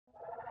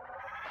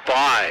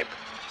5,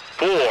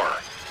 4,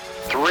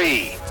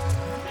 3,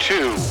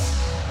 2,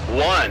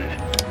 1,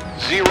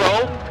 0,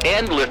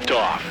 and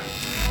liftoff.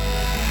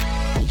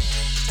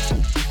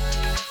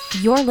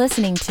 You're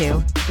listening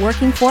to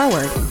Working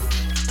Forward,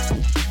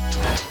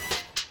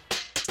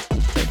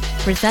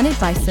 presented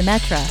by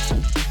Symetra,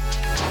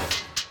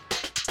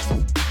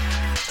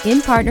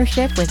 in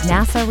partnership with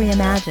NASA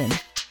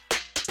Reimagined.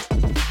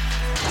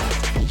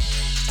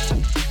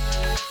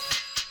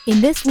 In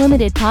this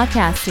limited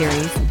podcast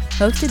series,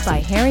 hosted by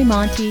Harry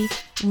Monty,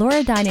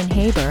 Laura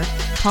Dinan-Haber,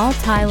 Paul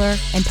Tyler,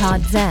 and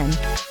Todd Zen,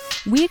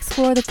 we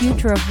explore the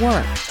future of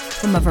work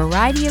from a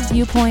variety of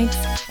viewpoints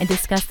and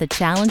discuss the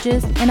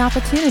challenges and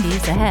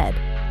opportunities ahead.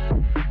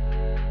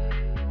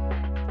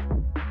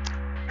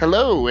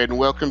 Hello, and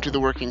welcome to the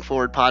Working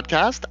Forward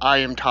podcast. I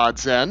am Todd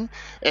Zen,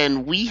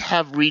 and we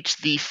have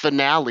reached the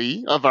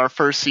finale of our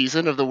first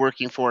season of the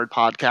Working Forward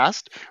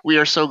podcast. We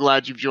are so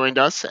glad you've joined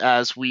us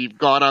as we've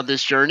gone on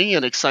this journey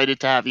and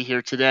excited to have you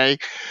here today.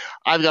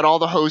 I've got all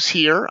the hosts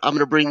here. I'm going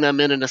to bring them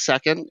in a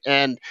second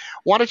and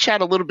want to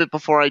chat a little bit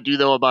before I do,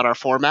 though, about our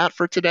format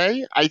for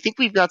today. I think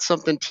we've got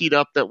something teed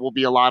up that will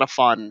be a lot of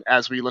fun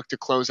as we look to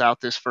close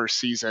out this first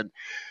season.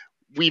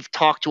 We've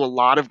talked to a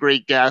lot of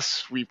great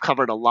guests. We've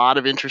covered a lot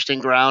of interesting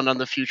ground on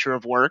the future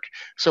of work.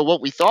 So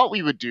what we thought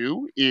we would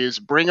do is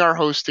bring our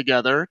hosts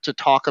together to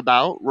talk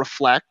about,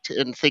 reflect,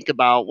 and think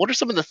about what are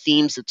some of the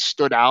themes that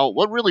stood out,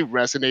 what really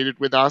resonated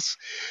with us.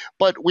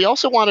 But we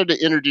also wanted to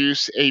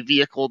introduce a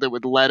vehicle that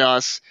would let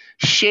us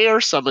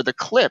share some of the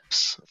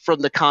clips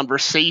from the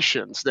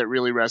conversations that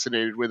really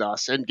resonated with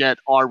us and get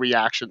our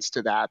reactions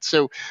to that.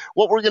 So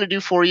what we're going to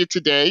do for you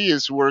today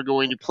is we're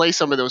going to play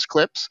some of those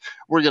clips.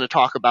 We're going to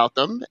talk about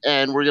them,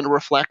 and we're going to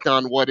reflect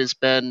on what has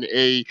been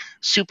a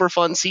super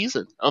fun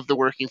season of the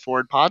Working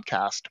Forward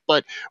podcast.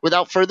 But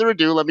without further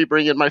ado, let me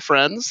bring in my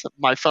friends,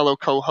 my fellow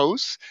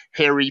co-hosts,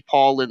 Harry,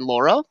 Paul, and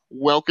Laura.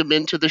 Welcome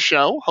into the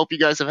show. Hope you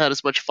guys have had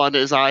as much fun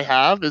as I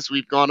have as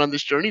we've gone on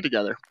this journey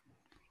together.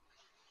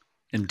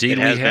 Indeed,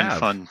 it has been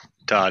fun,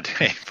 Todd.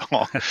 Hey,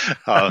 Paul.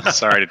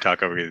 Sorry to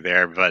talk over you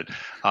there, but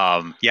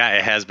yeah,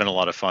 it has been a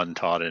lot of fun,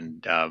 Todd,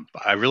 and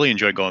I really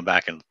enjoyed going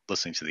back and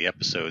listening to the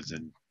episodes,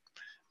 and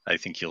I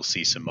think you'll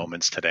see some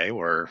moments today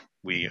where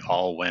we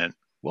all went,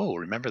 whoa,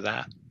 remember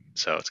that?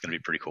 So it's going to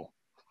be pretty cool.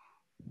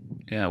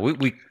 Yeah,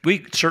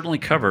 we certainly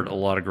covered a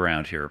lot of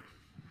ground here.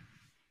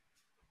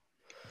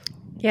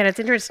 Yeah, and it's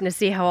interesting to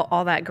see how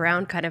all that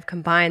ground kind of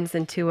combines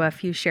into a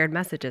few shared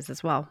messages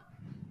as well.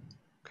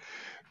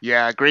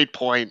 Yeah, great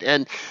point.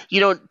 And,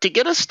 to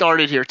get us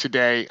started here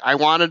today, I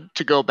wanted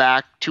to go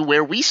back to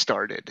where we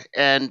started.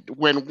 And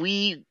when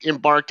we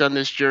embarked on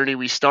this journey,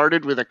 we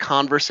started with a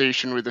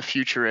conversation with a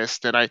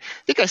futurist. And I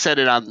think I said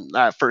it on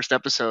that first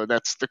episode.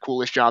 That's the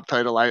coolest job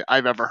title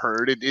I've ever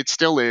heard. It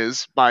still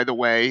is, by the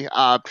way.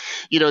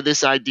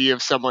 This idea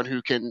of someone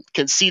who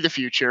can see the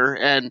future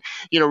and,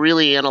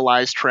 really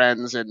analyze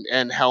trends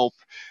and help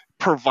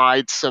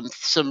provide some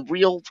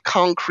real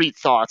concrete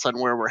thoughts on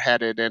where we're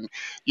headed. And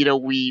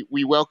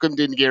we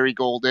welcomed in Gary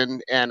Golden,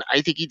 and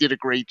I think he did a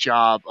great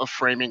job of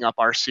framing up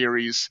our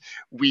series.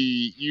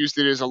 We used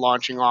it as a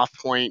launching off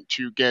point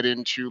to get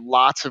into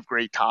lots of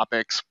great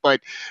topics.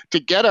 But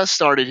to get us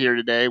started here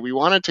today, we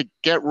wanted to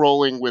get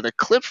rolling with a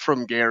clip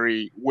from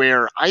Gary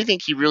where I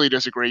think he really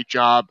does a great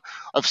job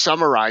of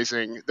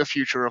summarizing the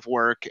future of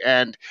work.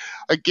 And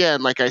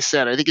again, like I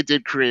said, I think it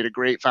did create a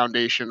great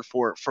foundation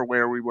for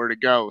where we were to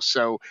go.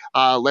 So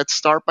let's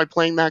start by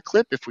playing that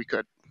clip if we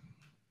could.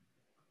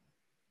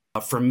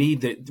 For me,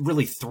 the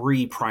really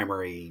three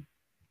primary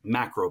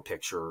macro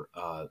picture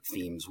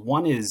themes.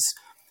 One is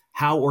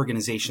how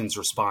organizations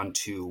respond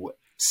to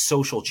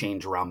social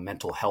change around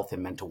mental health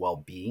and mental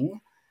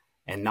well-being,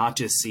 and not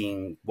just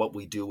seeing what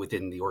we do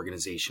within the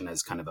organization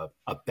as kind of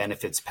a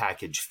benefits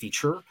package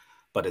feature,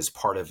 but as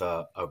part of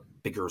a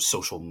bigger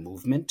social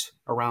movement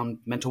around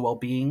mental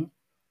well-being.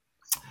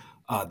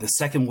 The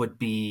second would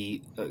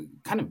be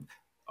kind of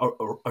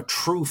a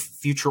true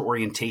future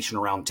orientation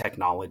around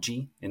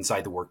technology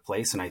inside the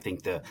workplace. And I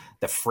think the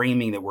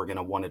framing that we're going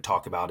to want to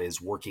talk about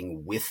is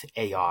working with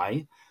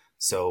AI.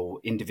 So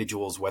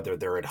individuals, whether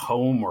they're at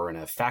home or in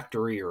a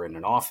factory or in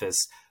an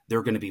office,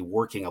 they're going to be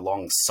working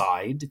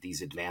alongside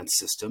these advanced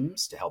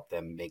systems to help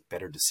them make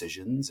better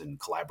decisions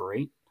and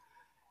collaborate.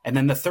 And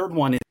then the third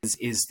one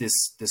is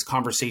this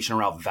conversation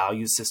around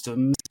value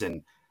systems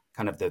and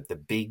kind of the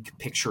big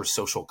picture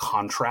social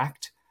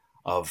contract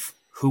of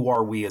who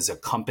are we as a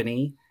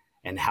company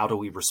and how do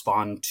we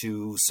respond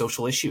to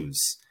social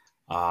issues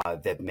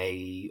that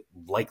may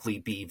likely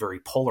be very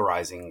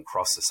polarizing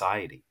across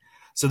society.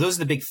 So those are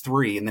the big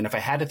three. And then if I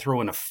had to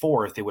throw in a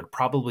fourth, it would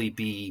probably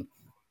be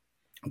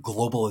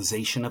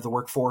globalization of the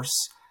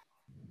workforce.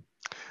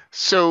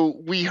 So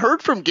we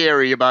heard from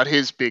Gary about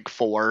his big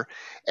four,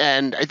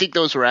 and I think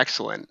those were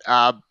excellent.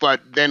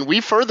 But then we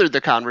furthered the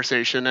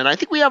conversation, and I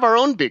think we have our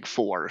own big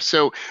four.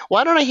 So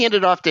why don't I hand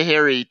it off to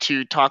Harry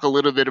to talk a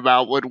little bit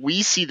about what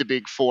we see the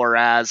big four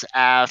as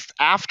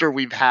after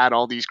we've had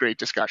all these great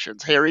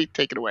discussions. Harry,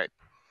 take it away.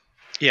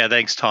 Yeah,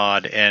 thanks,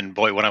 Todd. And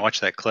boy, when I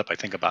watch that clip, I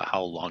think about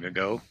how long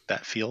ago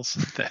that feels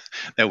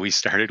that we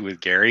started with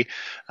Gary.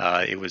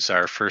 It was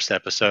our first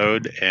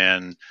episode,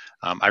 and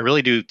I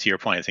really do. To your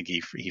point, I think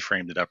he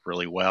framed it up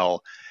really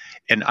well.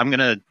 And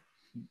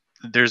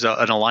there's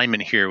an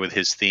alignment here with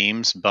his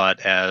themes, but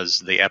as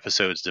the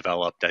episodes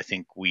developed, I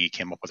think we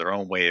came up with our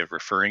own way of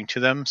referring to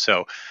them.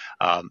 So,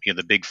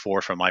 the big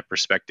four from my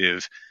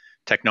perspective: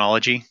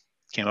 technology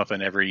came up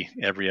in every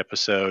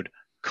episode,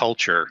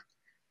 culture.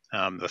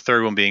 The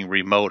third one being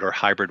remote or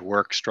hybrid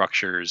work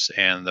structures,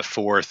 and the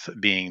fourth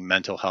being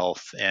mental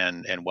health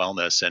and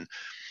wellness. And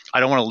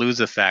I don't want to lose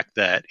the fact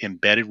that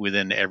embedded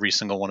within every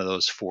single one of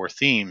those four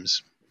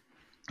themes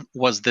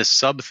was this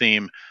sub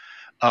theme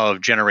of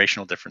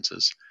generational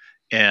differences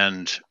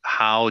and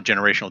how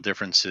generational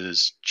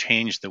differences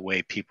change the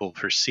way people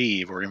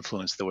perceive or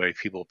influence the way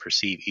people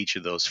perceive each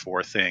of those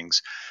four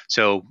things.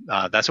 So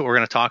that's what we're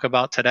going to talk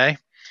about today,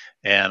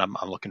 and I'm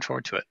looking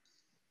forward to it.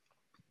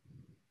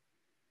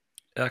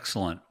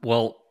 Excellent.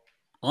 Well,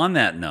 on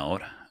that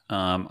note,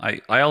 I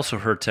also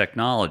heard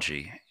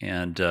technology,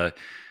 and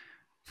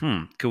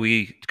could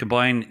we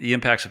combine the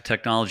impacts of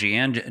technology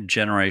and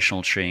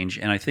generational change?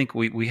 And I think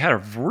we had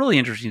a really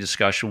interesting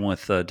discussion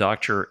with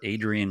Dr.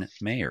 Adrian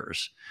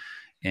Mayers,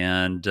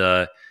 and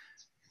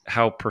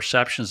how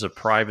perceptions of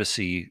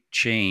privacy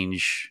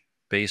change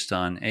based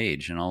on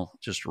age. And I'll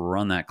just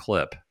run that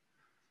clip.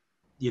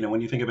 When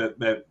you think about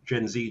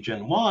Gen Z,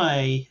 Gen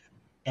Y,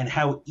 and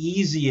how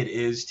easy it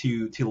is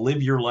to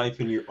live your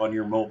life on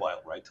your mobile,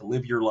 right? To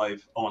live your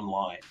life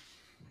online,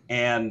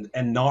 and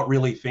not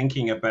really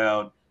thinking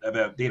about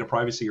data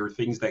privacy or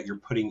things that you're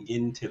putting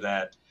into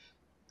that,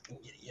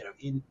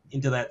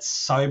 into that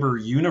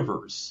cyber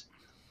universe.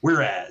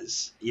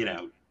 Whereas,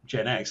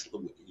 Gen X,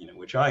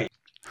 which I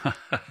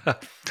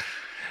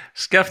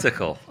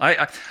skeptical.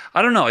 I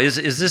don't know. Is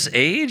this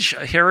age,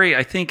 Harry?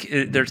 I think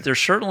there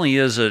certainly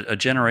is a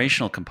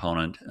generational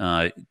component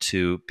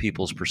to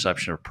people's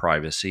perception of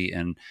privacy.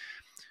 And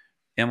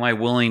am I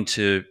willing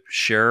to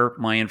share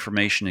my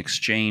information in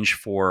exchange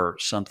for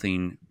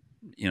something,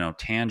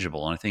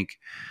 tangible? And I think,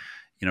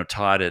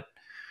 Todd,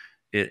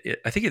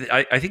 I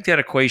think that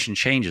equation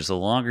changes. The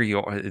longer you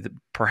are,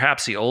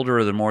 perhaps the older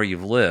or the more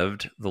you've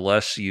lived, the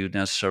less you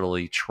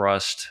necessarily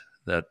trust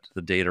that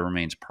the data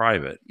remains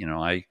private.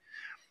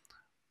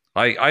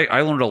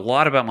 I learned a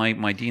lot about my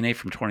DNA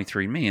from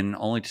 23andMe, and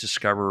only to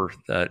discover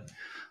that,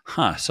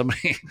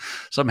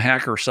 some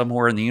hacker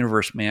somewhere in the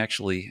universe may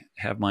actually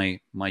have my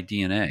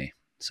DNA.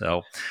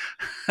 So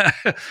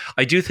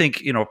I do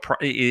think,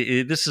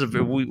 this is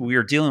we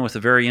are dealing with a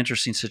very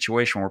interesting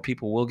situation where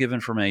people will give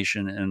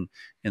information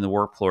in the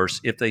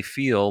workforce if they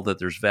feel that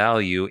there's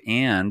value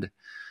and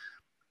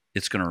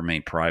it's going to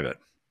remain private.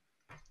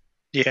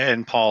 Yeah,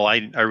 and Paul, I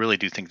really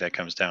do think that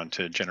comes down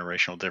to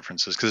generational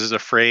differences, because there's a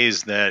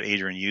phrase that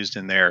Adrian used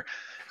in there,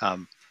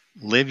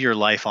 live your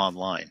life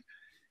online.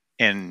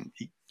 And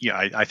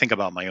I think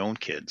about my own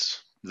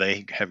kids.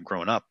 They have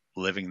grown up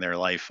living their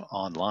life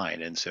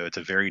online, and so it's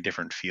a very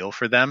different feel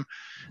for them.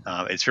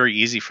 It's very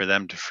easy for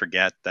them to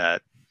forget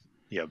that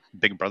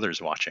Big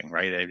Brother's watching,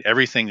 right?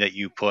 Everything that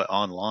you put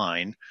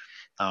online,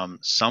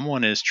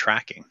 someone is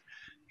tracking,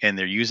 and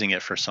they're using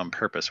it for some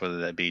purpose, whether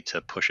that be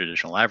to push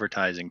additional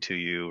advertising to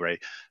you, right?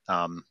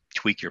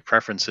 Tweak your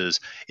preferences.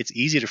 It's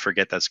easy to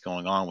forget that's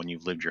going on when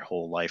you've lived your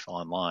whole life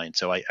online.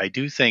 So I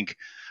do think,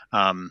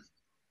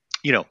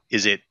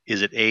 is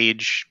it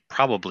age?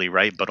 Probably,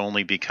 right? But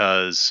only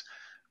because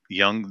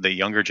the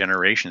younger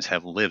generations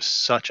have lived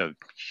such a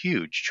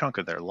huge chunk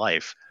of their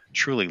life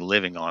truly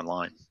living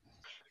online.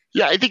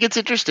 Yeah, I think it's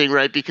interesting,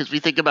 right? Because we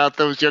think about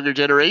those younger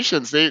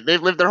generations; they've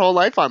lived their whole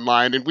life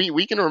online, and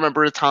we can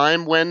remember a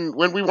time when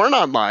we weren't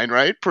online,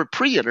 right?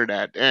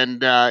 Pre-internet,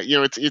 and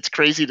it's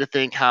crazy to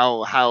think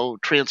how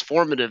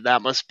transformative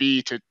that must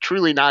be to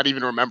truly not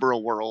even remember a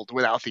world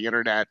without the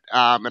internet.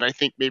 And I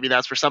think maybe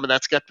that's where some of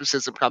that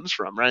skepticism comes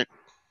from, right?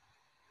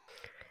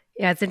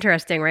 Yeah, it's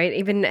interesting, right?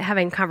 Even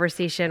having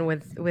conversation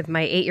with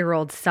my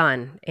 8-year-old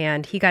son,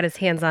 and he got his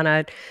hands on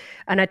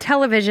a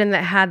television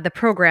that had the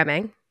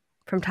programming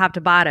from top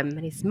to bottom,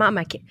 and he said, "Mom,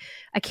 I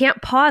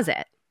can't pause it."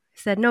 I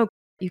said, "No,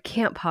 you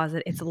can't pause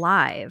it. It's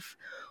live."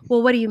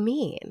 "Well, what do you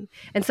mean?"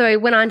 And so I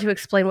went on to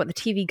explain what the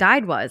TV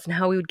guide was and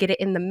how we would get it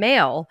in the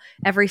mail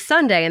every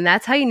Sunday, and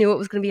that's how you knew it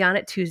was going to be on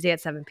at Tuesday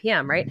at 7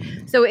 p.m., right?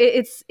 So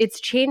it's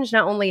changed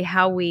not only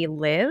how we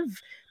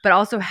live, but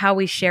also how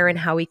we share and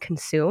how we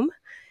consume.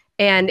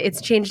 And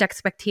it's changed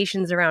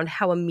expectations around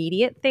how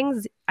immediate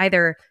things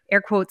either, air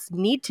quotes,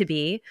 need to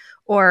be,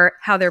 or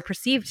how they're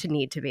perceived to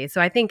need to be.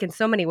 So I think in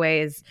so many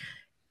ways,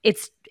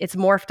 it's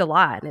morphed a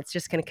lot, and it's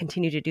just going to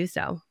continue to do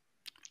so.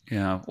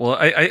 Yeah. Well,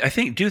 I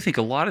think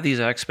a lot of these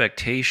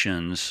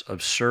expectations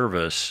of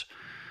service,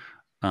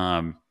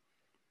 I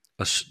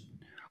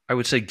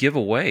would say, give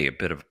away a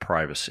bit of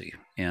privacy.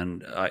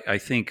 And I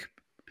think,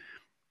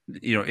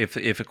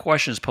 if a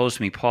question is posed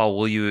to me, Paul,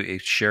 will you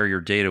share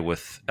your data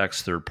with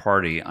X third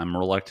party? I'm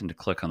reluctant to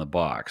click on the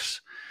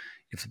box.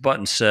 If the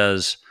button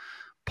says,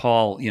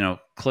 Paul,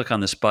 click on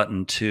this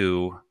button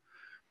to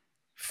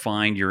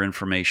find your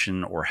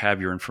information or have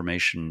your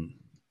information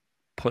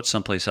put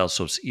someplace else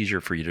so it's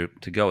easier for you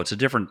to go. It's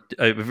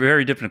a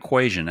very different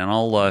equation. And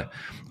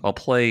I'll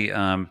play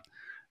a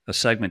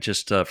segment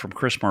just from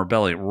Chris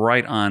Marbelli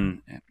right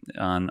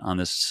on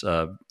this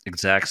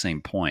exact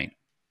same point.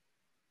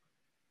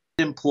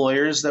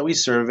 Employers that we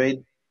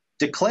surveyed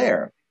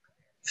declare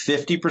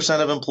 50%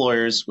 of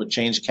employers would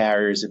change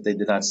carriers if they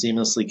did not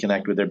seamlessly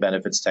connect with their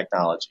benefits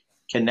technology.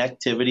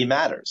 Connectivity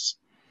matters.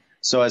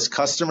 So as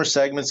customer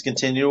segments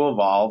continue to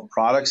evolve,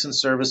 products and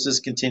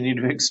services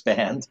continue to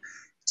expand,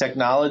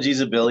 technology's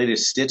ability to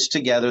stitch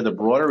together the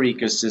broader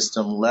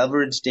ecosystem,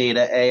 leverage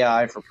data,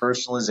 AI for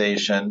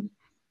personalization,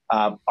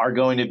 are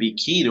going to be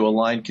key to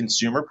align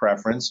consumer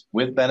preference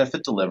with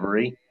benefit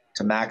delivery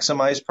to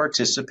maximize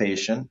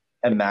participation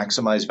and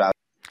maximize value.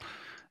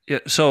 Yeah,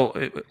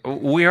 so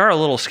we are a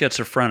little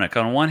schizophrenic.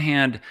 On one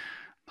hand,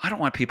 I don't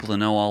want people to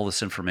know all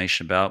this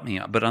information about me.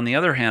 But on the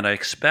other hand, I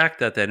expect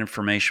that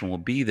information will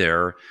be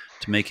there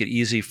to make it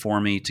easy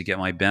for me to get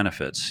my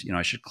benefits.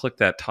 I should click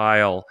that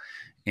tile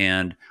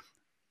and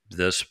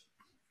this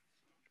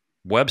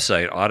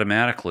website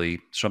automatically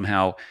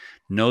somehow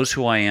knows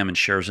who I am and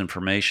shares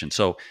information.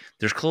 So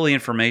there's clearly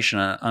information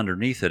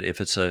underneath it. If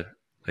it's a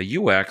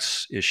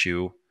UX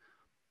issue,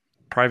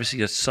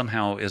 privacy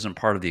somehow isn't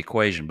part of the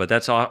equation. But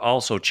that's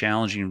also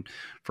challenging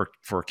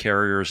for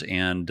carriers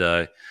and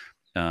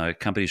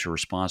companies who are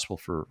responsible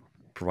for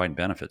providing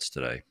benefits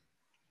today.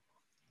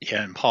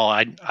 Yeah, and Paul,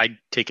 I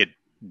take it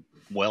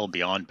well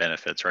beyond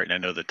benefits, right? And I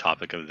know the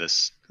topic of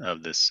this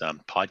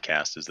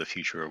podcast is the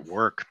future of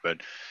work,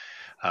 but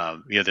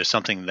there's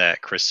something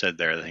that Chris said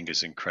there that I think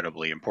is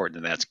incredibly important,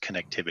 and that's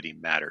connectivity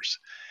matters.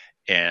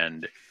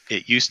 And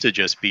it used to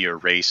just be a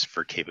race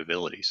for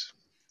capabilities,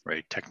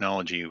 right?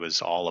 Technology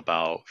was all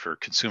about for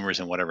consumers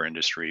in whatever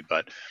industry,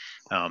 but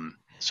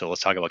so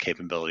let's talk about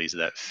capabilities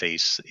that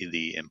face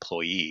the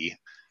employee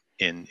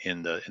in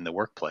the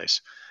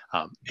workplace.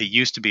 It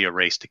used to be a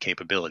race to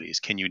capabilities.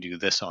 Can you do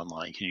this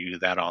online? Can you do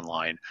that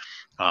online?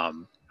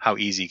 How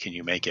easy can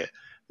you make it?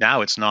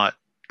 Now it's not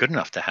good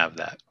enough to have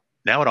that.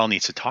 Now it all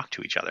needs to talk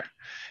to each other.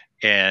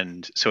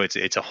 And so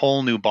it's a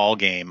whole new ball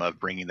game of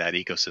bringing that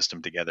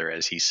ecosystem together,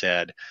 as he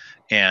said,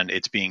 and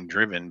it's being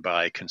driven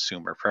by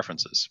consumer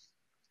preferences.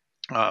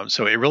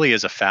 So it really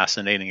is a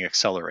fascinating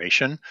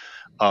acceleration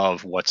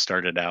of what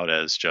started out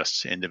as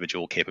just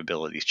individual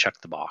capabilities, check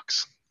the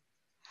box.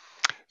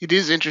 It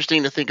is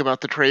interesting to think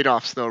about the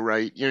trade-offs, though,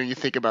 right? You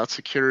think about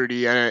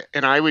security, and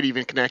I would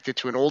even connect it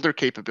to an older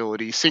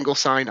capability, single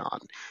sign-on.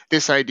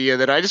 This idea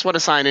that I just want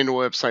to sign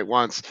into a website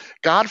once.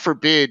 God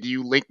forbid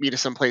you link me to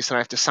some place and I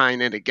have to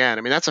sign in again.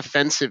 I mean, that's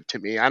offensive to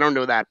me. I don't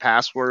know that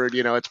password.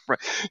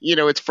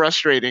 It's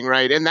frustrating,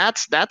 right? And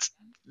that's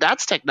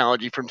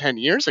technology from 10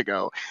 years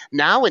ago.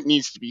 Now it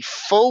needs to be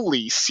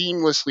fully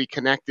seamlessly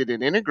connected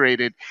and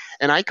integrated,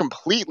 and I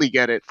completely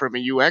get it from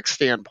a UX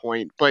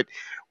standpoint, but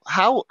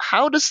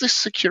how does this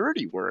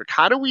security work?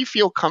 How do we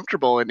feel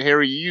comfortable? And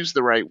Harry, you used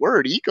the right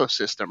word,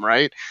 ecosystem,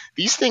 right?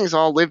 These things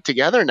all live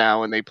together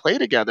now and they play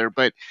together,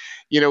 but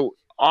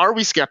are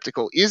we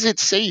skeptical? Is it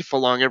safe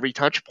along every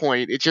touch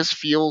point? It just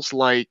feels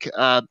like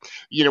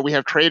we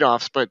have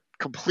trade-offs, but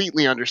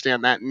completely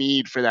understand that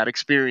need for that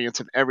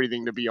experience of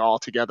everything to be all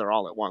together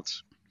all at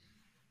once.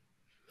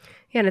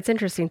 Yeah, and it's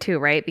interesting too,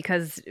 right?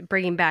 Because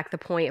bringing back the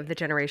point of the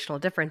generational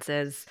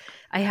differences,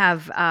 I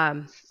have,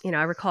 I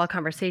recall a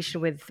conversation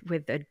with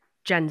a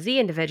Gen Z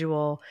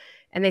individual,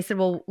 and they said,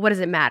 well, what does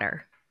it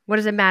matter? What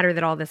does it matter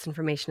that all this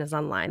information is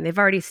online? They've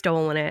already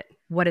stolen it.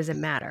 What does it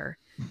matter?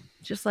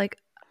 Just like,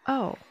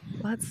 oh,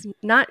 well, that's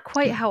not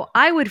quite how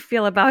I would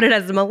feel about it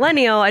as a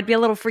millennial. I'd be a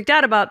little freaked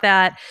out about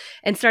that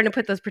and starting to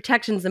put those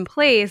protections in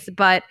place.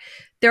 But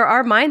there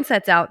are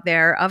mindsets out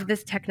there of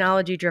this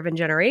technology-driven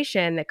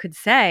generation that could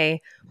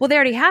say, well, they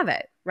already have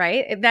it,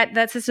 right?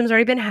 That system's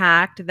already been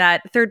hacked,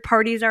 that third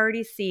party's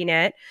already seen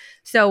it.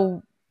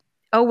 So,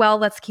 oh, well,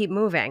 let's keep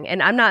moving.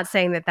 And I'm not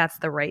saying that that's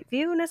the right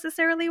view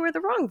necessarily or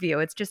the wrong view.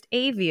 It's just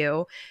a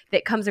view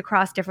that comes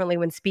across differently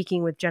when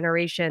speaking with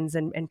generations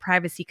and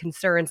privacy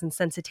concerns and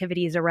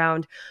sensitivities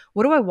around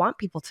what do I want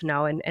people to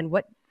know and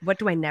what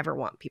do I never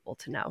want people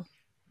to know?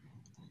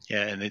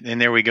 Yeah, and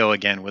there we go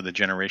again with the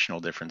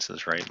generational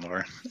differences, right,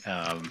 Laura?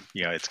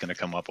 It's going to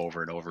come up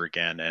over and over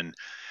again. And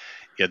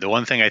the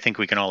one thing I think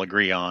we can all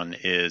agree on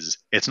is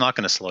it's not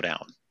going to slow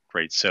down,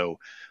 right? So,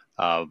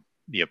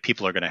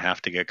 people are going to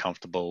have to get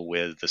comfortable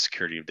with the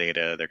security of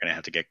data. They're going to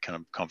have to get kind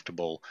of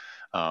comfortable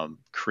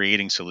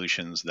creating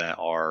solutions that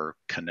are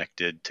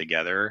connected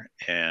together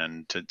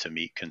and to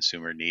meet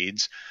consumer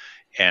needs.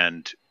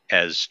 And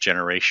as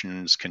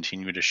generations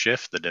continue to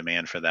shift, the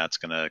demand for that's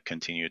going to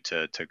continue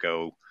to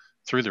go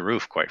through the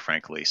roof, quite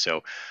frankly.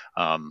 So,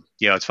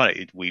 it's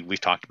funny.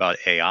 We've talked about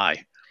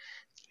AI,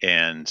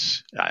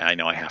 and I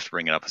know I have to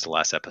bring it up as the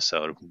last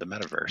episode, the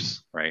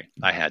metaverse, right?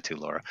 I had to,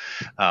 Laura.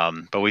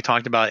 But we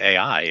talked about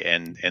AI,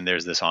 and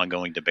there's this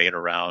ongoing debate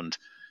around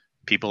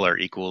people are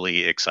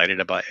equally excited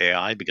about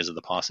AI because of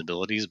the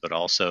possibilities, but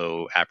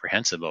also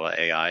apprehensive about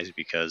AI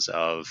because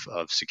of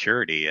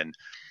security. And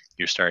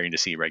you're starting to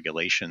see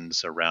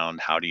regulations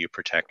around how do you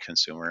protect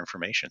consumer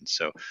information.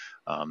 So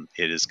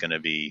it's going to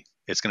be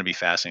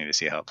fascinating to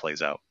see how it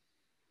plays out.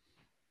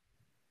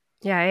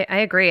 Yeah, I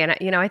agree. And,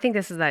 I think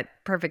this is that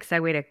perfect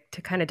segue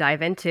to kind of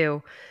dive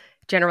into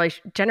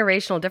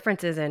generational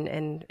differences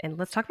and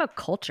let's talk about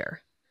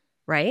culture,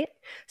 right?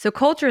 So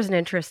culture is an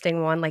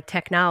interesting one, like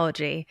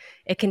technology.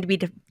 It can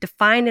be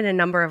defined in a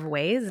number of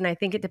ways. And I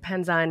think it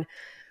depends on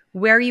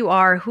where you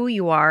are, who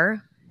you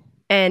are,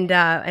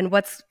 and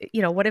what's,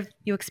 what have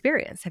you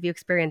experienced? Have you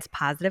experienced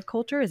positive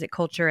culture? Is it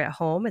culture at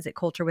home? Is it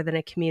culture within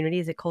a community?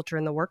 Is it culture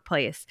in the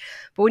workplace?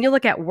 But when you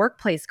look at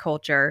workplace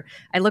culture,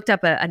 I looked up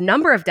a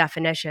number of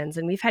definitions,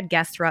 and we've had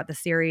guests throughout the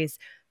series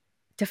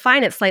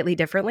define it slightly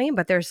differently,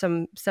 but there's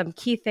some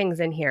key things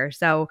in here.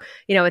 So,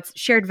 it's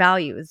shared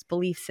values,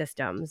 belief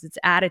systems, it's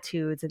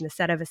attitudes, and the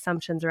set of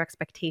assumptions or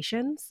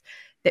expectations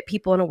that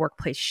people in a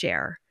workplace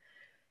share.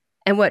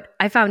 And what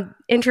I found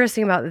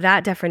interesting about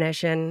that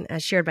definition,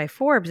 as shared by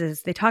Forbes,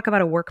 is they talk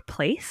about a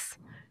workplace.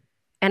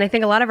 And I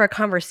think a lot of our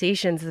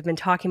conversations have been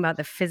talking about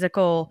the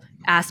physical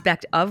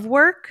aspect of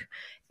work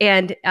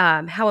and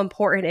how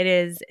important it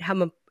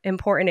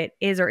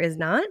is or is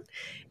not,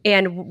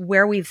 and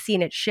where we've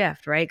seen it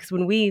shift, right? Because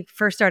when we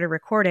first started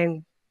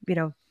recording,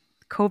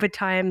 COVID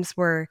times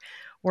were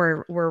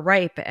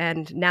ripe,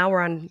 and now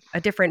we're on a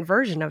different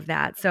version of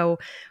that. So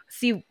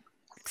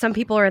some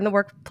people are in the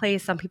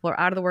workplace, some people are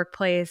out of the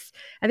workplace.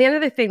 And the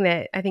other thing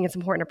that I think it's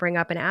important to bring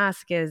up and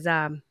ask is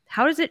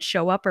how does it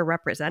show up or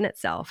represent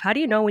itself? How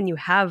do you know when you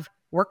have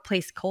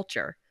workplace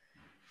culture,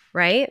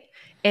 right?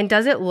 And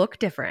does it look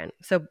different?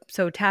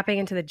 So tapping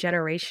into the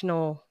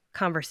generational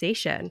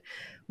conversation,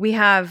 we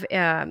have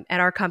at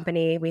our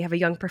company, we have a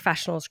young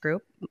professionals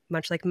group,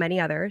 much like many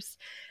others.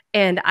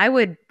 And I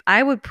would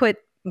put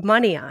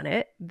money on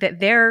it that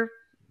their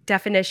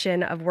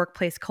definition of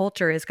workplace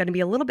culture is going to be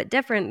a little bit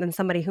different than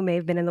somebody who may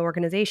have been in the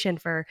organization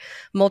for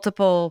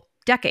multiple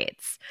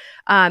decades.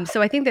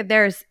 So I think that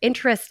there's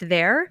interest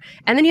there.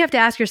 And then you have to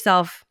ask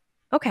yourself,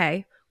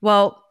 okay,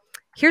 well,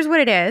 here's what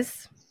it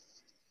is.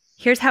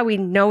 Here's how we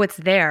know it's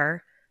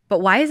there.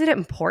 But why is it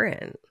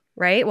important,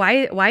 right?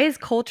 Why is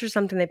culture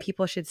something that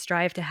people should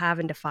strive to have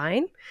and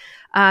define?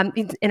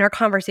 In our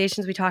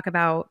conversations, we talk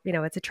about,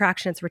 it's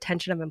attraction, it's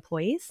retention of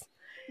employees.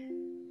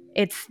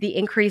 It's the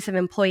increase of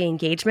employee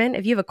engagement.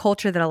 If you have a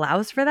culture that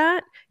allows for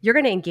that, you're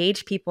going to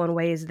engage people in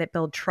ways that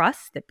build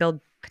trust, that build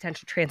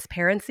potential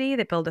transparency,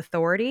 that build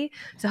authority,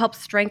 to help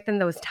strengthen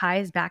those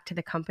ties back to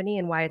the company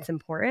and why it's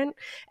important.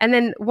 And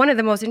then one of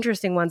the most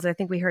interesting ones that I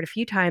think we heard a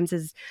few times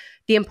is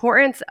the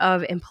importance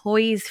of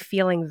employees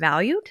feeling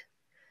valued,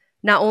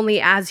 not only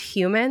as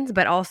humans,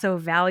 but also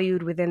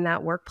valued within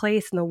that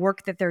workplace, and the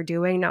work that they're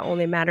doing not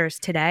only matters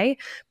today,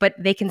 but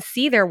they can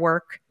see their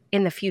work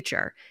in the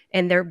future,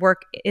 and their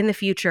work in the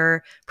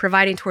future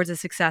providing towards the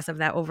success of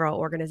that overall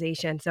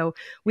organization. So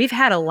we've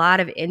had a lot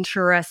of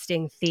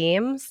interesting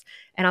themes,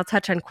 and I'll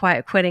touch on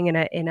quiet quitting in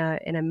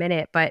a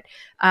minute. But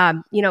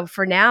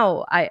for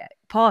now,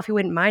 Paul, if you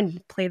wouldn't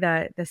mind, play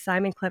the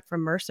Simon clip from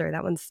Mercer.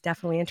 That one's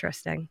definitely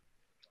interesting.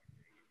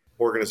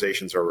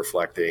 Organizations are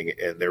reflecting,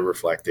 and they're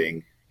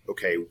reflecting,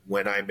 okay,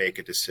 when I make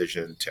a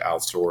decision to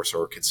outsource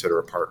or consider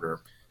a partner,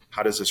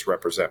 how does this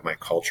represent my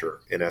culture?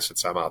 In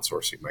essence, I'm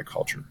outsourcing my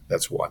culture.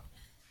 That's one.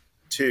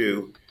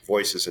 Two,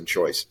 voices and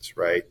choices,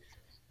 right?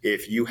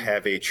 If you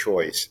have a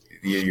choice,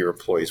 your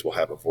employees will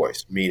have a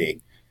voice,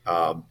 meaning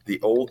the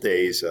old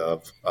days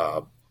of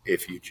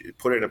if you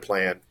put in a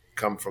plan,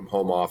 come from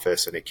home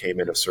office, and it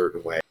came in a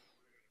certain way.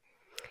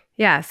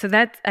 Yeah, so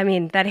that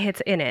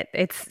hits in it.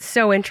 It's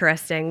so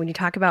interesting when you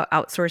talk about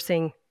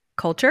outsourcing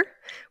culture,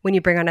 when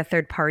you bring on a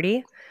third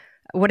party.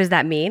 What does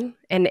that mean?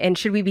 And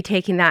should we be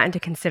taking that into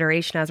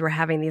consideration as we're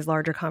having these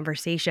larger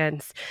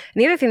conversations? And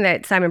the other thing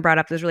that Simon brought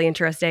up that was really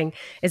interesting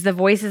is the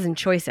voices and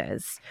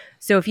choices.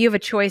 So if you have a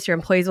choice, your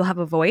employees will have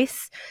a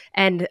voice.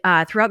 And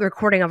throughout the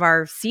recording of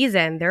our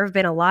season, there have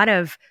been a lot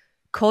of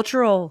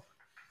cultural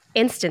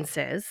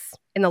instances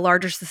in the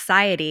larger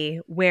society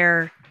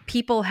where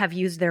people have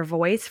used their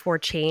voice for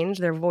change,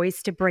 their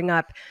voice to bring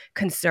up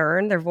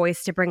concern, their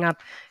voice to bring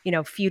up,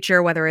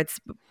 future, whether it's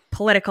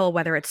political,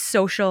 whether it's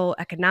social,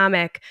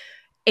 economic.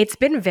 It's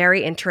been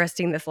very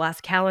interesting this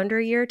last calendar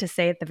year, to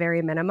say at the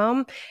very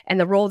minimum,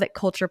 and the role that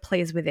culture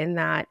plays within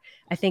that,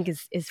 I think,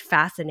 is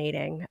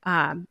fascinating,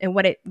 and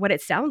what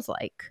it sounds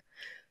like.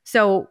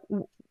 So,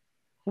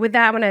 with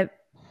that,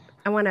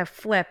 I want to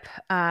flip.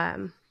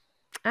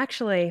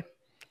 Actually,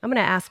 I'm going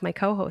to ask my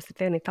co-host if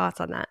they have any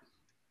thoughts on that.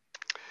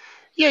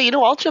 Yeah,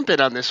 I'll jump in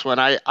on this one.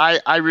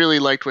 I really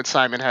liked what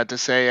Simon had to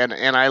say, and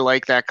I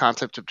like that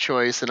concept of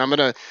choice. And I'm going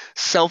to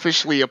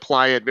selfishly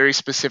apply it very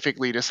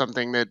specifically to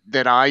something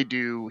that I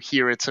do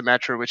here at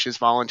Symetra, which is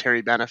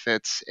voluntary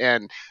benefits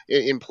and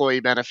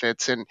employee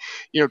benefits. And,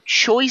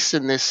 choice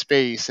in this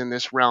space, in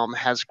this realm,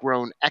 has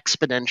grown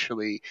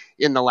exponentially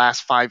in the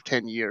last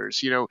 5-10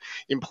 years.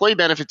 Employee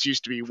benefits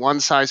used to be one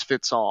size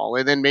fits all,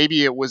 and then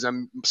maybe it was a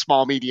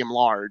small, medium,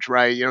 large,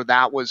 right?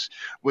 That was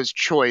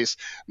choice.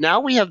 Now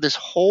we have this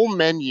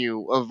whole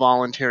menu of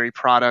voluntary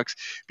products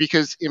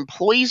because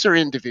employees are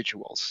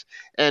individuals.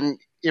 And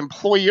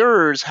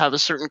employers have a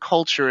certain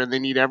culture and they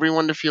need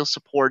everyone to feel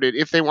supported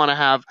if they want to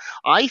have,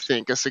 I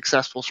think, a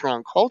successful,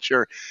 strong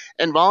culture.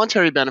 And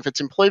voluntary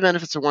benefits, employee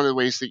benefits are one of the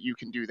ways that you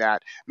can do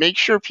that. Make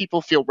sure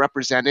people feel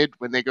represented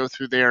when they go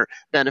through their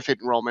benefit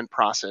enrollment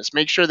process.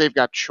 Make sure they've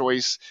got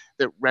choice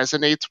that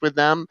resonates with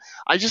them.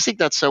 I just think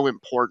that's so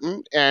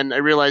important. And I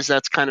realize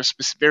that's kind of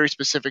very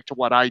specific to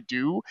what I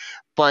do,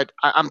 but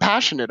I'm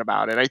passionate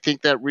about it. I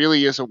think that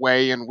really is a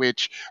way in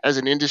which, as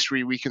an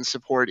industry, we can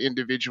support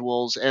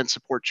individuals and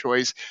support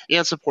choice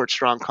and support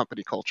strong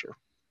company culture.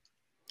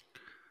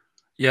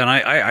 Yeah, and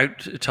I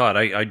Todd,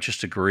 I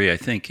just agree. I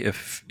think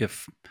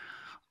if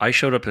I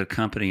showed up at a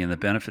company and the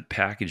benefit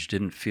package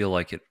didn't feel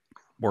like it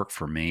worked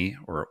for me,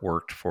 or it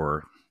worked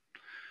for,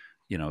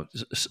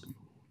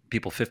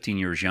 people 15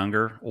 years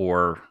younger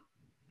or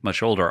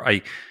much older,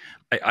 I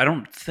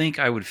don't think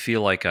I would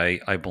feel like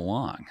I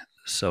belong.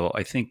 So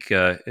I think,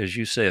 as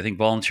you say, I think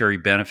voluntary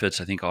benefits,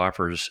 I think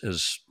offers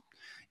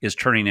is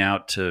turning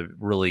out to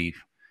really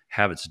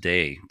have its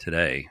day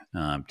today,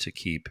 to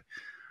keep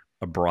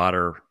a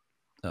broader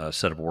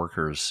set of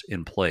workers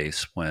in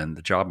place when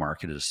the job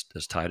market is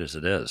as tight as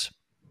it is.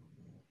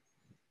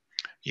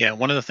 Yeah,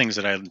 one of the things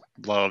that I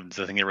loved,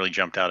 the thing that really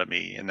jumped out at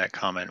me in that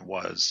comment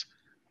was,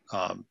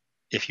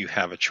 if you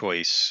have a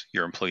choice,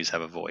 your employees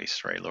have a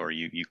voice, right, Laura?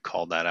 You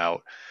called that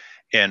out.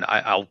 And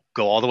I'll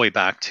go all the way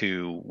back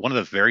to one of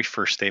the very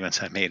first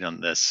statements I made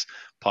on this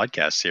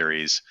podcast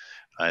series.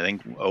 I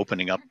think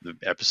opening up the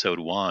episode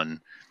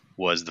 1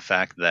 was the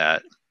fact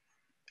that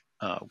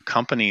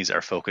companies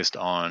are focused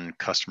on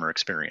customer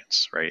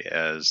experience, right?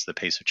 As the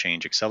pace of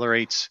change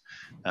accelerates,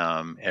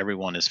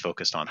 everyone is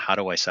focused on how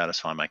do I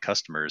satisfy my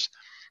customers,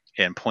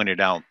 and pointed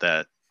out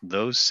that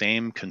those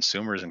same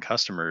consumers and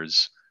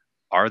customers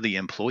are the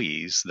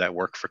employees that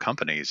work for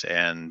companies,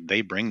 and they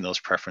bring those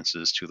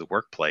preferences to the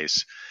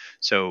workplace.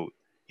 So,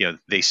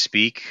 they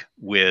speak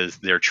with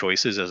their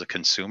choices as a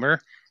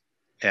consumer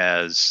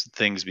as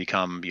things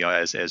become,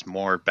 as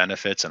more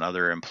benefits and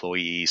other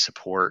employee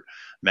support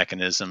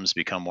mechanisms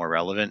become more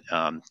relevant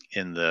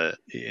in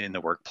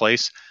the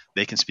workplace.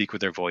 They can speak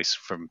with their voice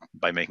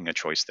by making a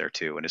choice there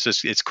too. And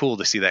it's cool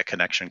to see that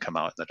connection come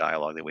out in the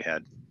dialogue that we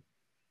had.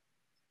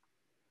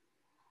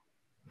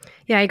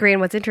 Yeah, I agree.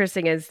 And what's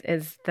interesting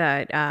is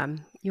that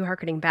you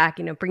harkening back,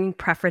 bringing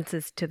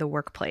preferences to the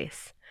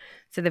workplace.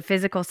 So the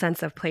physical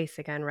sense of place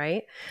again,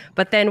 right?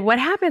 But then what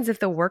happens if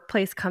the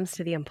workplace comes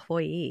to the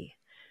employee?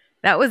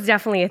 That was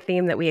definitely a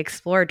theme that we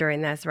explored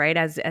during this, right?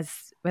 As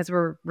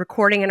we're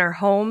recording in our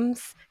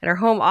homes, in our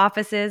home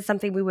offices,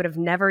 something we would have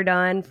never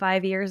done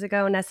 5 years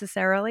ago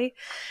necessarily.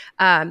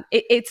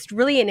 It's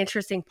really an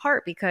interesting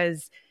part,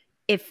 because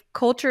if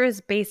culture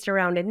is based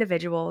around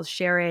individuals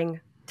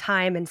sharing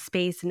time and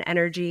space and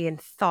energy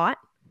and thought,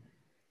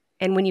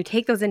 and when you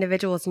take those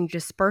individuals and you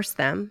disperse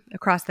them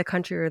across the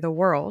country or the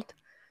world,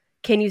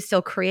 can you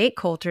still create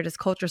culture? Does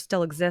culture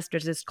still exist? Or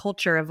does this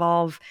culture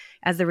evolve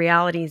as the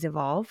realities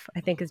evolve?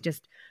 I think is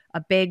just a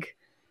big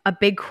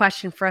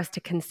question for us to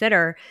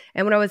consider.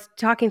 And when I was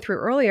talking through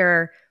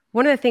earlier,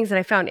 one of the things that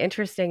I found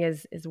interesting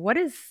is what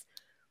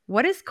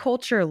does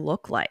culture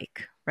look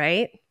like,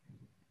 right?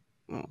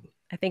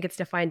 I think it's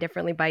defined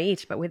differently by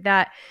each. But with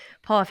that,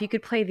 Paul, if you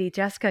could play the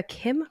Jessica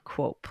Kim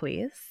quote,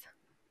 please.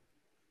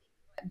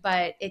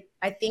 But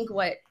I think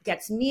what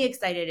gets me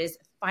excited is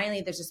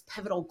finally there's this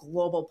pivotal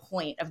global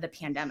point of the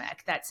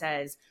pandemic that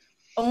says,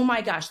 oh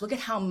my gosh, look at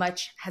how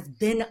much has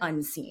been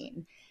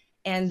unseen.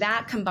 And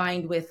that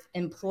combined with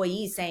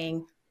employees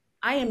saying,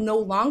 I am no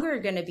longer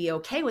going to be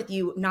okay with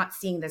you not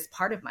seeing this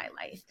part of my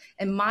life.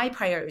 And my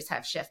priorities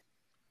have shifted.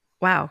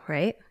 Wow,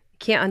 right?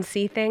 Can't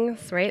unsee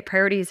things, right?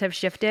 Priorities have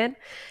shifted.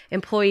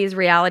 Employees'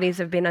 realities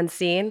have been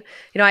unseen.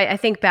 I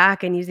think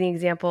back, and using the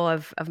example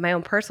of my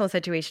own personal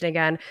situation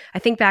again, I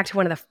think back to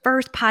one of the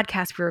first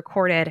podcasts we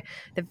recorded,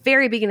 the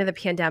very beginning of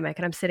the pandemic.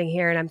 And I'm sitting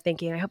here and I'm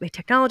thinking, I hope the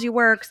technology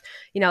works.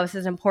 This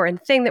is an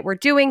important thing that we're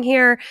doing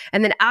here.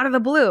 And then out of the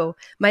blue,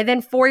 my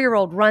then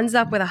 4-year-old runs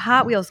up with a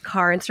Hot Wheels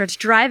car and starts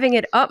driving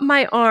it up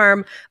my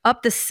arm,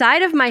 up the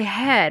side of my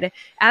head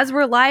as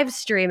we're live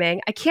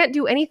streaming. I can't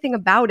do anything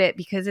about it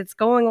because it's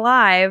going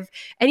live.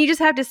 And you just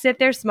have to sit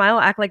there, smile,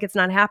 act like it's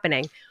not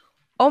happening.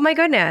 Oh my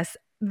goodness.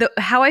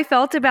 How I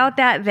felt about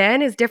that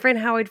then is different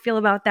how I'd feel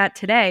about that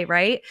today,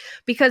 right?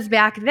 Because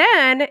back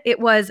then it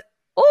was,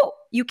 oh,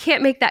 you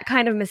can't make that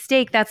kind of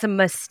mistake. That's a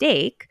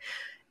mistake.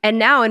 And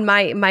now in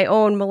my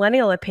own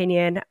millennial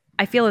opinion,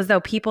 I feel as though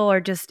people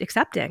are just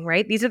accepting,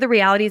 right? These are the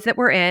realities that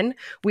we're in.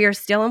 We are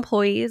still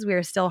employees. We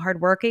are still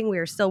hardworking. We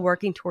are still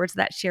working towards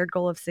that shared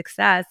goal of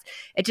success.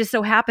 It just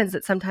so happens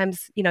that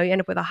sometimes, you end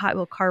up with a Hot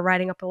Wheel car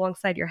riding up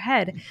alongside your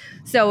head.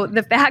 So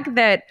the fact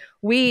that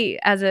we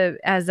as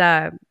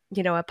a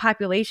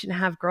population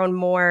have grown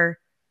more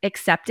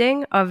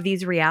accepting of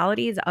these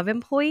realities of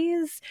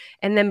employees,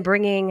 and then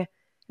bringing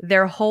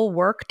their whole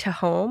work to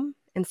home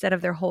instead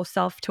of their whole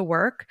self to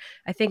work,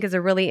 I think is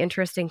a really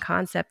interesting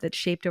concept that's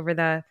shaped over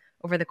the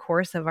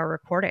course of our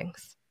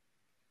recordings.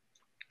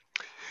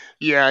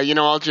 Yeah,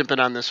 I'll jump in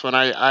on this one.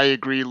 I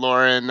agree,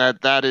 Laura, and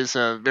that is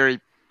a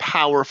very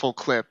powerful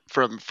clip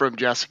from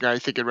Jessica. I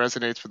think it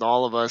resonates with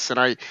all of us. And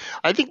I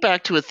think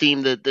back to a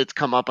theme that's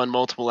come up on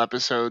multiple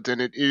episodes,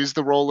 and it is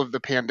the role of the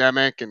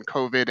pandemic and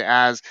COVID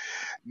as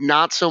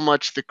not so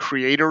much the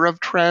creator of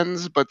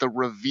trends, but the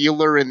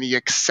revealer and the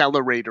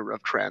accelerator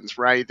of trends,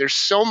 right? There's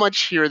so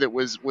much here that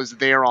was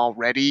there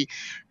already.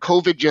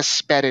 COVID just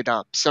sped it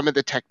up, some of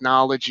the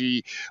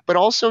technology, but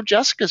also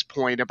Jessica's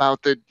point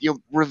about the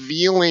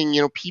revealing,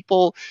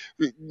 people,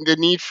 the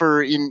need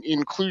for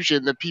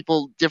inclusion, the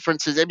people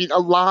differences. I mean, a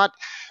lot.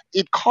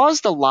 It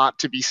caused a lot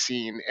to be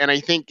seen, and I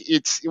think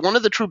it's one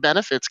of the true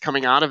benefits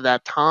coming out of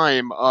that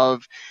time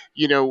of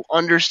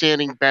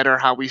understanding better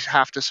how we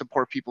have to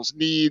support people's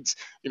needs.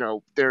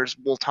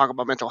 We'll talk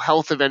about mental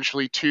health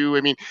eventually too.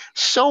 I mean,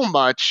 so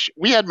much.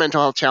 We had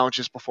mental health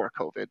challenges before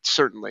COVID,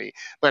 certainly,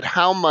 but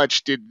how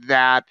much did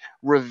that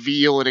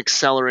reveal and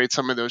accelerate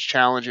some of those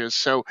challenges?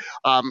 So,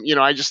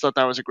 I just thought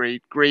that was a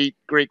great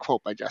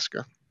quote by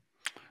Jessica.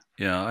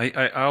 Yeah,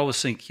 I always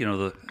think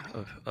the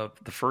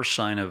first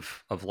sign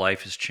of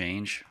life is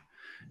change,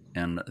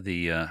 and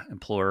the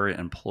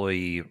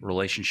employer-employee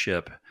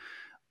relationship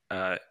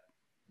has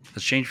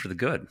changed for the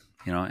good.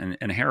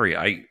 And Harry,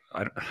 I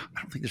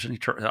don't think there's any.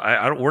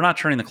 We're not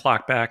turning the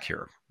clock back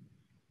here.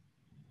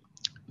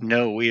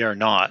 No, we are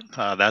not.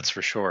 That's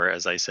for sure.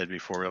 As I said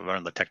before,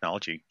 on the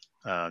technology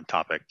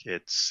topic,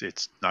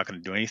 it's not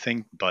going to do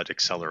anything but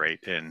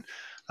accelerate. And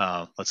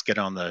let's get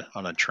on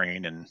a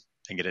train and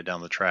get it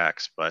down the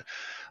tracks. But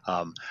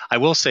I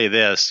will say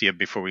this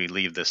before we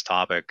leave this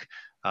topic.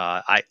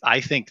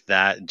 I think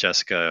that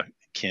Jessica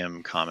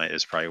Kim comment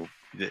is probably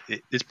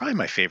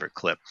my favorite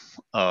clip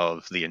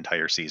of the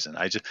entire season.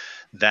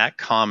 That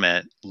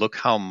comment, look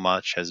how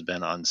much has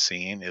been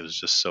unseen. It was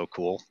just so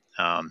cool.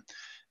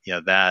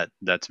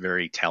 That's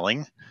very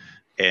telling.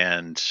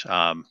 And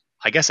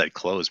I guess I'd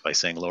close by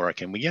saying, Laura,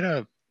 can we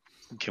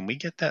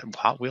get that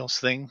Hot Wheels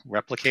thing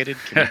replicated?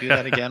 Can we do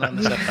that again on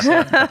this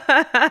episode?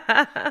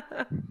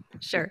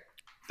 Sure.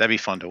 That'd be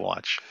fun to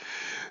watch.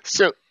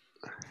 So,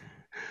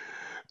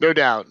 no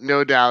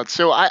doubt.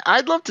 So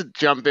I'd love to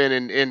jump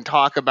in and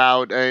talk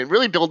about and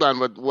really build on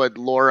what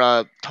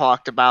Laura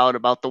talked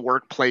about the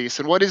workplace.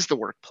 And what is the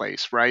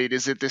workplace, right?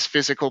 Is it this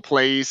physical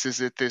place?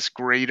 Is it this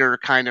greater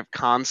kind of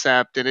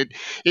concept? And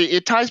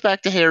it ties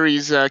back to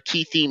Harry's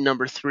key theme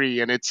number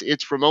 3, and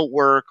it's remote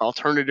work,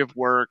 alternative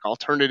work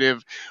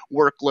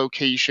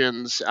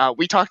locations.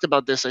 We talked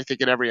about this, I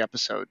think, in every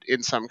episode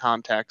in some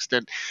context.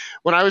 And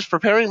when I was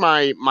preparing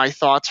my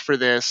thoughts for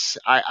this,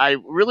 I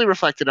really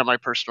reflected on my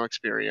personal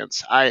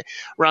experience.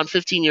 Around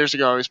 15 years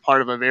ago, I was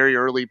part of a very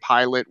early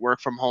pilot work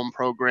from home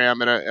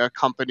program at a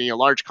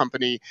large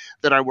company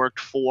that I worked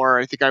for.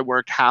 I think I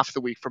worked half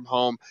the week from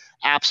home.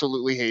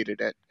 Absolutely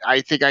hated it.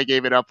 I think I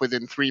gave it up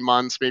within 3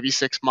 months, maybe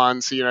 6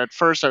 months. At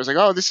first I was like,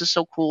 oh, this is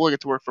so cool. I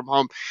get to work from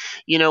home.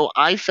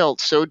 I felt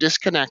so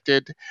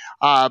disconnected.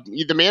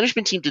 The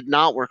management team did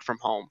not work from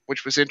home,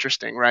 which was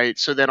interesting, right?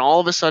 So then all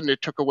of a sudden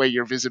it took away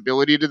your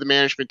visibility to the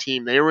management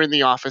team. They were in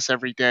the office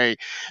every day.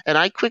 And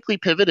I quickly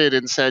pivoted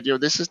and said,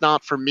 this is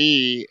not for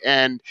me.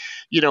 And,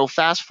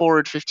 fast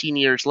forward 15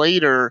 years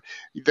later,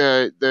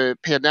 the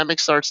pandemic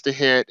starts to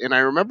hit. And I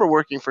remember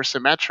working for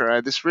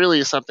Symetra. This really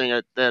is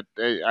something that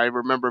I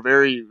remember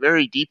very,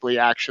 very deeply,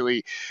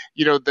 actually.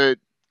 The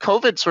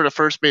COVID sort of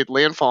first made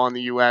landfall in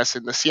the U.S.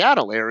 in the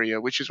Seattle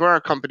area, which is where our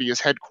company is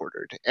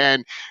headquartered.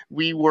 And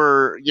we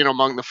were,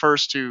 among the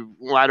first to,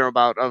 I don't know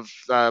about,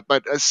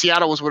 but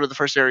Seattle was one of the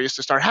first areas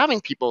to start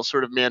having people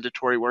sort of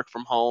mandatory work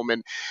from home.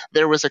 And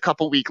there was a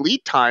couple-week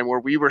lead time where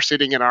we were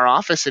sitting in our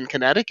office in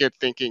Connecticut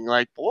thinking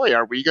like, boy,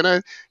 are we going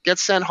to get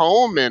sent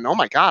home? And, oh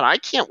my God, I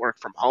can't work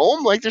from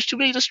home. Like, there's too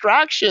many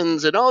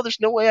distractions. And, oh, there's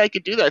no way I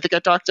could do that. I think I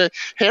talked to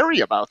Harry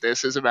about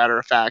this, as a matter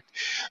of fact.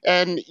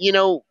 And,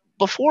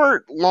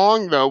 before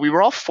long, though, we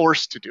were all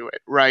forced to do it,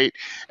 right?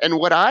 And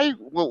what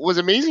was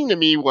amazing to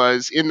me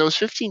was in those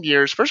 15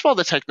 years, first of all,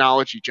 the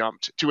technology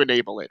jumped to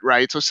enable it,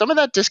 right? So some of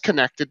that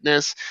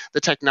disconnectedness,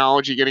 the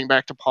technology, getting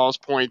back to Paul's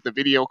point, the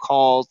video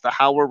calls, the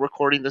how we're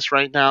recording this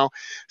right now,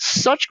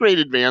 such great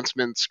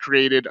advancements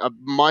created a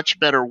much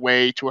better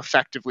way to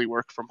effectively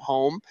work from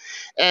home.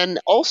 And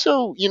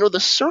also, the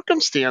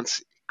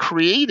circumstance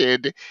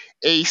created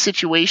a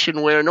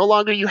situation where no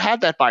longer you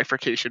had that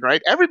bifurcation,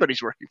 right?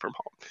 Everybody's working from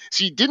home.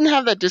 So you didn't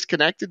have that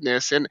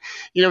disconnectedness. And,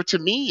 to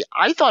me,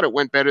 I thought it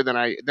went better than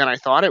I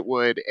thought it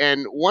would.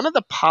 And one of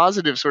the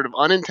positive sort of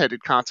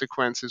unintended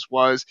consequences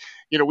was,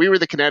 we were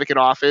the Connecticut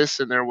office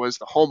and there was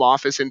the home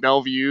office in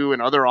Bellevue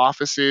and other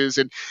offices.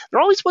 And there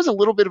always was a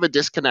little bit of a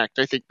disconnect,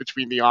 I think,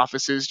 between the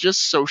offices,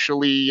 just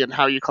socially and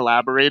how you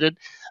collaborated.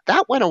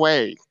 That went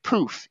away,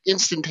 poof,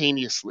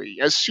 instantaneously.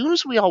 As soon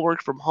as we all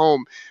worked from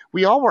home,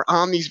 we all were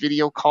on these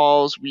video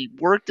calls. We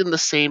worked in the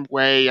same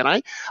way. And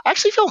I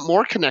actually felt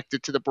more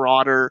connected to the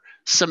broader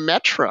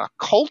Symetra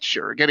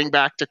culture, getting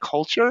back to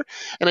culture.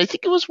 And I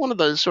think it was one of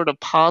the sort of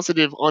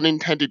positive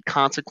unintended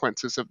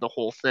consequences of the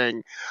whole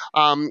thing.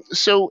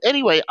 So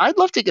anyway, I'd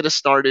love to get us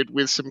started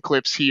with some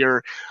clips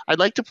here. I'd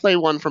like to play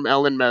one from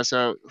Ellen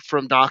Meza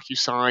from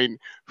DocuSign,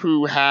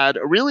 who had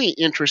a really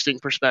interesting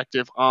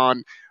perspective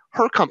on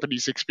her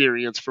company's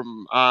experience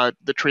from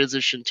the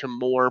transition to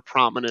more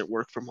prominent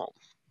work from home.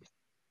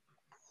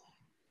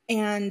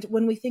 And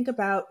when we think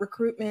about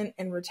recruitment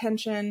and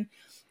retention,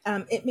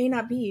 it may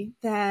not be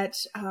that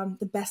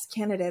the best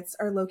candidates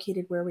are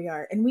located where we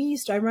are. And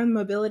I run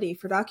mobility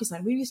for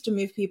DocuSign. We used to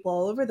move people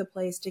all over the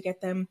place to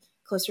get them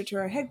closer to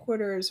our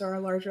headquarters or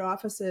our larger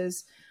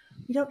offices.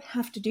 We don't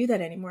have to do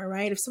that anymore,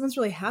 right? If someone's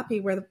really happy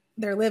where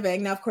they're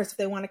living, now, of course, if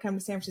they want to come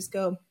to San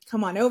Francisco,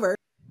 come on over.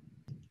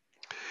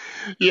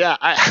 Yeah,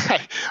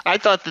 I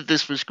thought that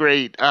this was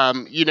great.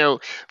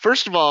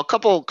 First of all, a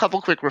couple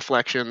quick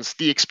reflections.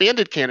 The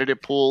expanded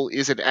candidate pool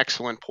is an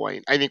excellent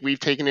point. I think we've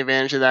taken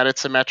advantage of that at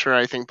Symetra.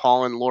 I think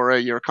Paul and Laura,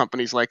 your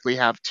companies likely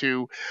have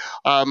too.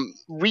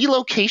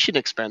 Relocation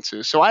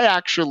expenses. So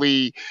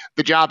the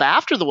job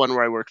after the one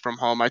where I worked from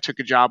home, I took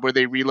a job where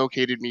they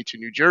relocated me to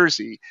New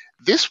Jersey.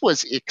 This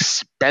was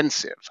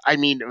expensive. I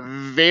mean,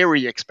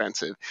 very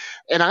expensive.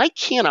 And I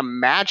can't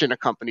imagine a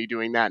company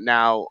doing that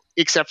now,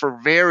 except for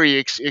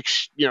very,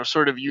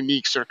 sort of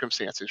unique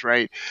circumstances,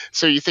 right?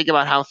 So you think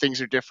about how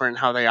things are different,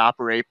 how they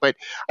operate. But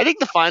I think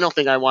the final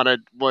thing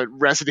what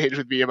resonated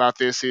with me about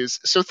this is,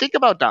 so think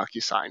about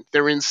DocuSign.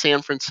 They're in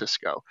San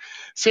Francisco.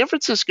 San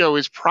Francisco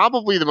is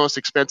probably the most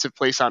expensive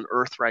place on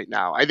earth right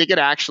now. I think it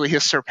actually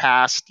has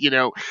surpassed,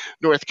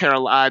 North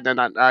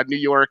Carolina, New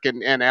York,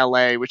 and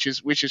LA, which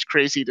is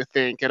crazy to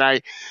think.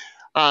 And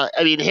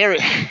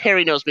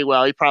Harry knows me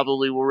well. He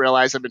probably will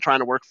realize I've been trying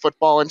to work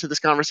football into this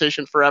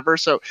conversation forever.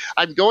 So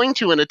I'm going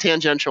to in a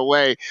tangential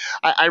way.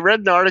 I read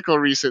an article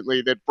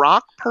recently that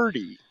Brock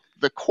Purdy,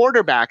 the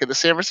quarterback of the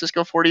San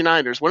Francisco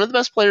 49ers, one of the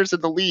best players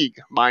in the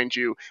league, mind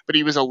you, but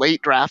he was a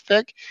late draft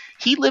pick.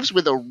 He lives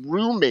with a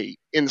roommate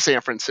in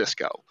San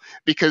Francisco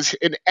because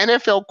an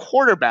NFL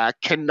quarterback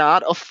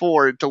cannot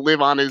afford to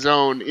live on his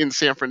own in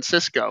San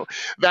Francisco.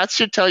 That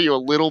should tell you a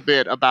little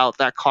bit about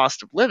that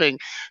cost of living.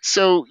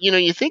 So,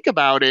 you think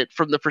about it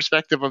from the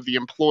perspective of the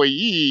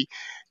employee,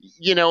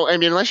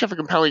 unless you have a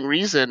compelling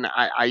reason,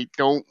 I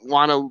don't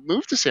want to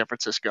move to San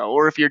Francisco.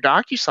 Or if you're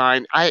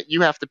DocuSign,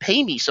 you have to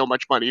pay me so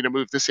much money to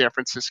move to San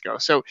Francisco.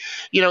 So,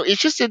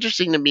 it's just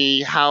interesting to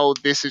me how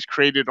this has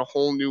created a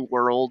whole new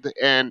world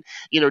and,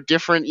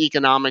 different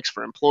economics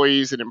for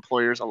employees and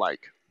employers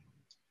alike.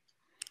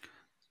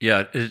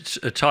 Yeah,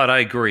 Todd, I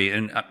agree.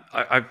 And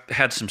I've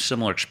had some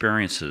similar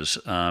experiences.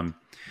 I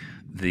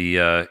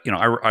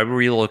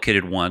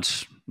relocated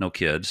once, no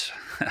kids,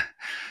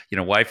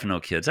 wife and no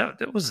kids.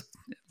 That was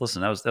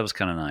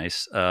kind of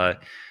nice.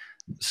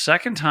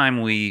 Second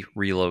time we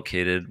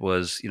relocated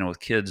was, with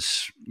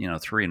kids,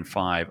 3 and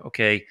 5.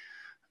 Okay.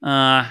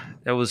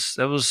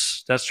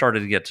 That started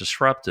to get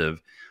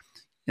disruptive.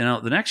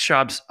 The next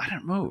jobs, I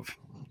didn't move,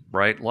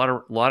 right? A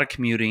lot of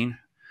commuting,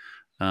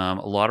 a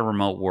lot of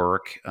remote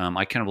work.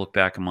 I kind of look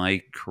back at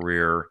my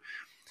career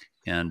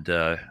and,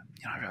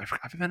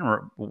 I've been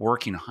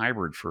working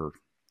hybrid for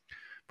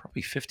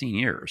probably 15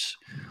 years.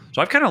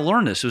 So I've kind of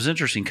learned this. It was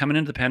interesting. Coming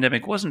into the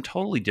pandemic, it wasn't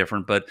totally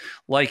different, but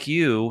like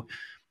you,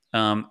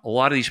 a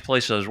lot of these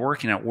places I was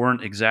working at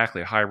weren't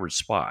exactly a hybrid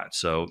spot.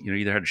 So, you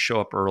either had to show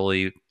up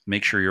early,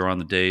 make sure you're on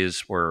the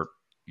days where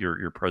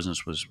your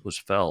presence was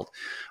felt.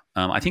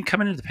 I think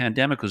coming into the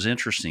pandemic was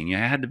interesting. You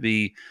had to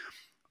be,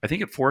 I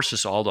think it forced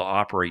us all to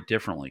operate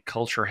differently.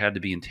 Culture had to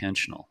be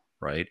intentional,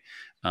 right?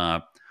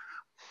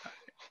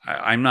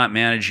 I'm not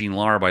managing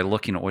Laura by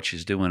looking at what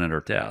she's doing at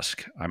her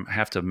desk. I'm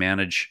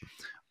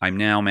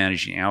now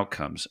managing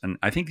outcomes. And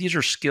I think these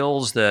are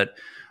skills that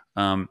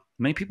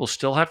many people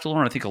still have to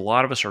learn. I think a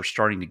lot of us are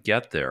starting to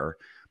get there.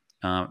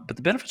 But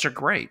the benefits are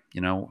great.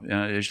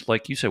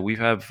 Like you said, we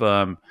have,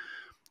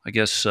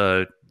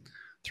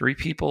 3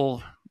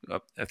 people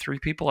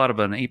out of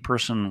an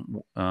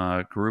 8-person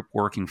group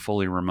working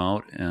fully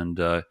remote. And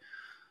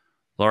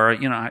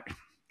Laura,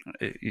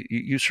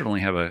 you certainly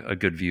have a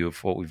good view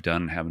of what we've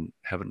done and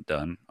haven't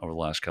done over the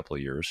last couple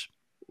of years.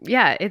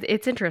 Yeah,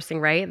 it's interesting,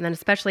 right? And then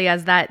especially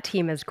as that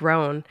team has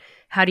grown,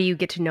 how do you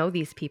get to know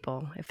these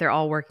people if they're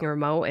all working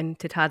remote? And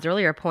to Todd's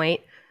earlier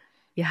point,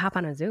 you hop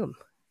on a Zoom,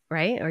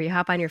 right? Or you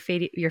hop on your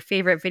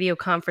favorite video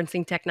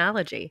conferencing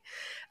technology.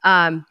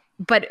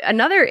 But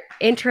another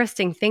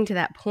interesting thing to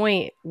that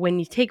point, when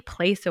you take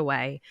place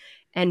away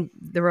and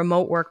the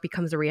remote work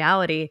becomes a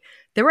reality,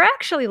 there were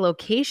actually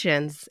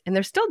locations, and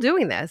they're still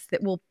doing this,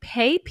 that will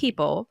pay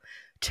people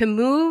to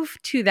move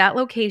to that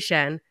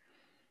location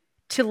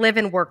to live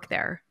and work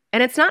there.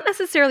 And it's not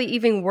necessarily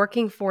even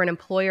working for an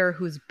employer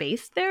who's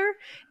based there.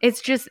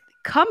 It's just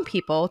come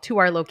people to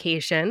our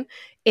location,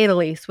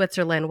 Italy,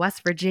 Switzerland,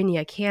 West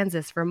Virginia,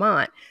 Kansas,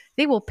 Vermont.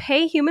 They will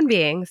pay human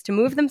beings to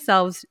move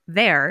themselves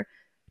there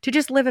to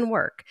just live and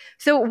work.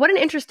 So what an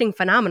interesting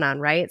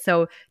phenomenon, right?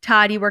 So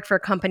Todd, you worked for a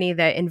company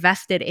that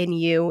invested in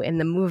you, in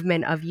the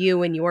movement of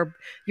you and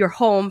your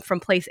home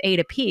from place A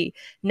to P.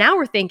 Now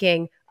we're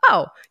thinking,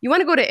 oh, you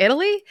want to go to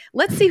Italy?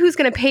 Let's see who's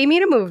going to pay me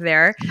to move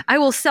there. I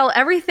will sell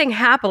everything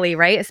happily,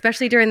 right?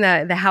 Especially during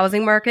the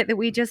housing market that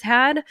we just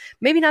had.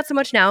 Maybe not so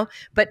much now,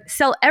 but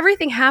sell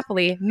everything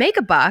happily, make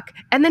a buck,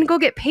 and then go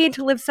get paid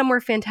to live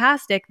somewhere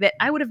fantastic that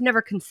I would have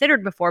never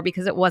considered before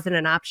because it wasn't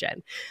an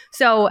option.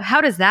 So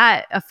how does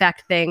that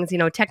affect things?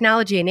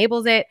 Technology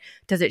enables it.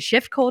 Does it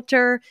shift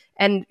culture?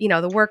 And,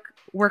 the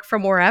work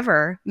from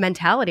wherever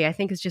mentality, I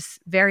think, is just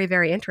very,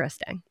 very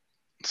interesting.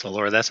 So,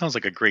 Laura, that sounds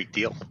like a great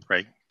deal,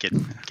 right?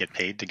 Get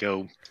paid to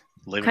go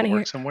live and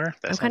work somewhere.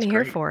 I'm kind of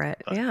here for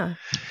it. Yeah.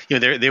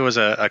 There was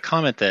a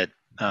comment that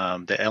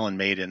Ellen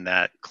made in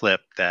that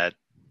clip that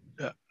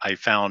I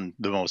found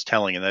the most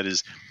telling, and that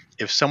is,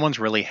 if someone's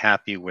really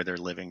happy where they're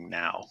living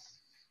now,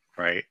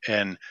 right?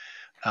 And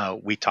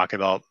we talk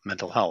about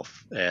mental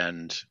health,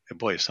 and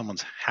boy, if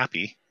someone's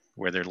happy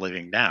where they're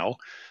living now,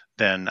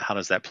 then how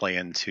does that play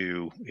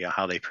into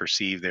how they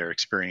perceive their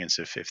experience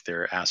if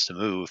they're asked to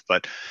move?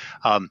 But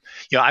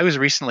I was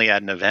recently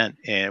at an event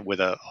with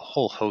a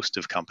whole host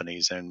of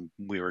companies, and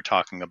we were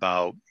talking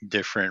about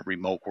different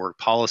remote work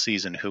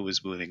policies and who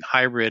was moving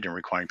hybrid and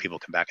requiring people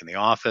to come back in the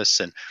office.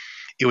 And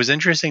it was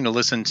interesting to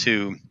listen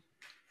to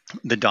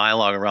the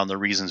dialogue around the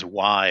reasons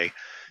why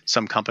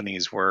some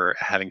companies were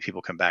having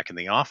people come back in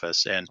the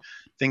office, and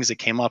things that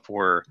came up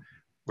were,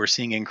 we're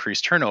seeing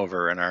increased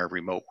turnover in our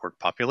remote work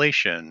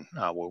population.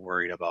 We're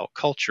worried about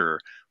culture.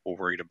 We're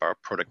worried about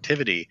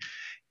productivity.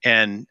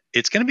 And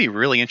it's going to be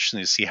really interesting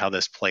to see how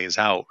this plays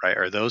out, right?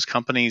 Are those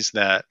companies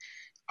that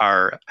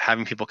are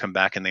having people come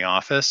back in the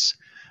office,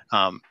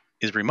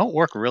 is remote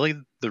work really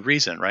the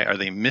reason, right? Are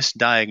they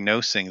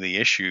misdiagnosing the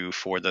issue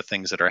for the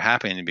things that are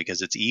happening?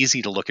 Because it's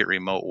easy to look at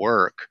remote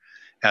work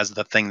as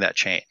the thing that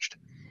changed.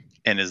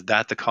 And is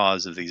that the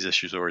cause of these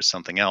issues, or is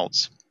something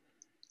else?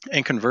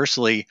 And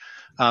conversely,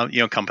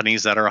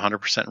 companies that are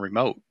 100%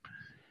 remote,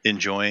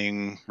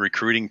 enjoying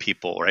recruiting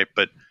people, right?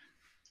 But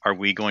are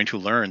we going to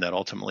learn that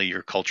ultimately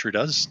your culture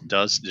does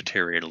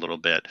deteriorate a little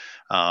bit?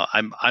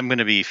 I'm going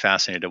to be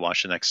fascinated to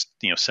watch the next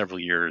several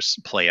years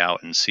play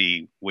out and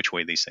see which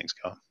way these things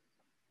go.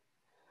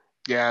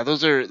 Yeah,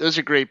 those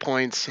are great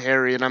points,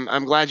 Harry, and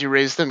I'm glad you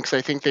raised them because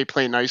I think they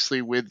play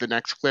nicely with the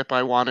next clip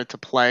I wanted to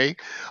play.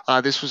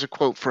 This was a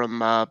quote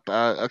from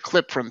a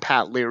clip from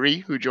Pat Leary,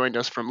 who joined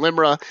us from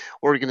LIMRA,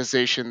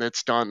 organization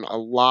that's done a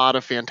lot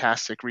of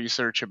fantastic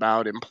research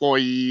about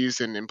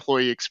employees and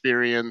employee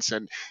experience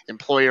and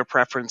employer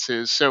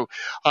preferences. So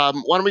why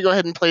don't we go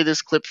ahead and play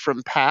this clip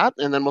from Pat,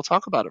 and then we'll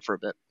talk about it for a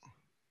bit.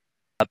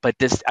 But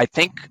I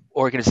think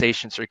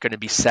organizations are going to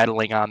be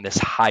settling on this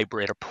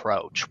hybrid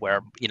approach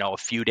where, a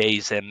few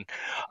days in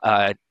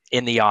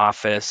the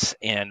office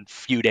and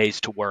few days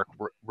to work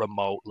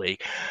remotely.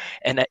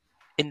 And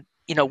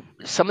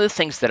some of the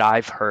things that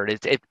I've heard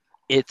is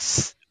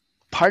it's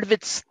part of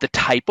it's the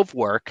type of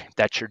work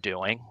that you're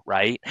doing,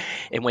 right?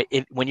 And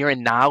when you're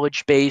in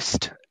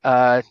knowledge-based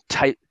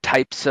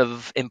types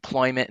of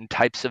employment and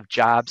types of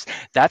jobs,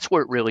 that's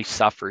where it really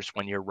suffers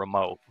when you're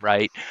remote,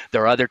 right?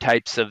 There are other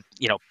types of,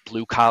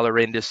 blue-collar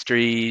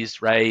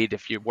industries, right?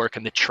 If you work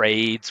in the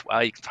trades, well,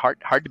 it's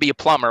hard to be a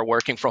plumber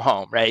working from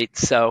home, right?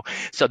 So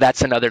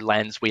that's another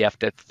lens we have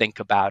to think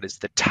about, is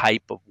the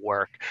type of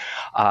work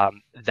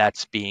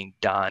that's being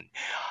done.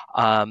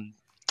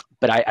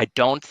 But I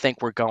don't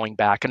think we're going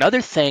back.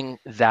 Another thing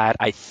that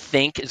I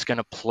think is going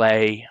to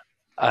play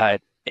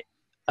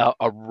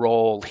a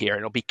role here, and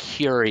it'll be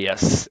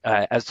curious,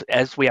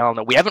 as we all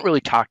know, we haven't really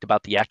talked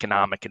about the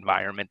economic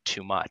environment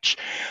too much.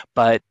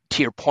 But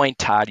to your point,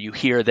 Todd, you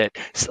hear that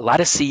a lot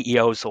of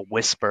CEOs will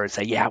whisper and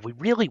say, yeah, we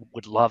really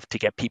would love to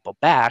get people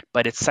back,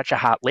 but it's such a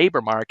hot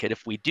labor market.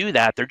 If we do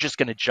that, they're just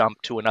going to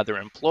jump to another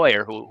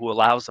employer who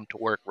allows them to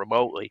work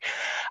remotely.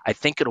 I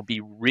think it'll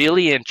be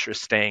really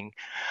interesting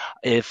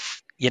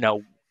if,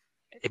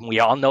 and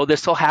we all know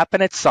this will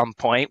happen at some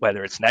point,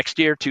 whether it's next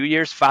year, 2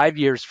 years, 5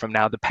 years from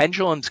now, the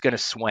pendulum's going to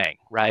swing,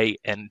 right?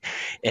 And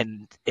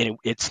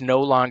it's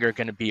no longer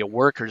going to be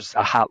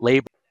a hot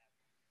labor.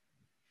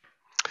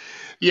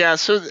 Yeah,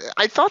 so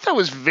I thought that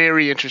was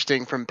very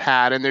interesting from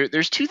Pat, and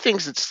there's two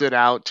things that stood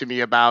out to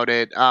me about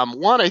it.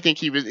 One, I think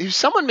he was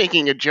someone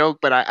making a joke,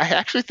 but I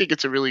actually think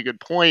it's a really good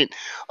point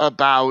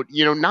about,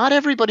 not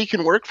everybody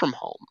can work from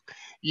home.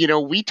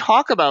 We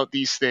talk about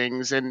these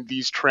things and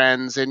these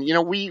trends, and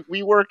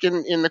we work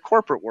in the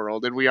corporate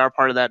world, and we are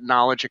part of that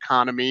knowledge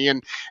economy,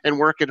 and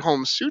work at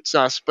home suits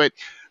us, but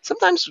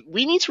sometimes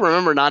we need to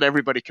remember not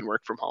everybody can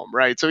work from home,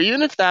 right? So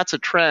even if that's a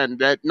trend,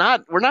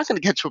 we're not going to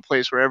get to a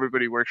place where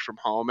everybody works from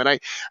home. And I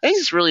think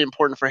it's really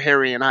important for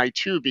Harry and I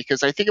too,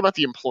 because I think about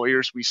the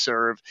employers we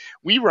serve.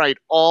 We write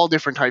all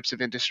different types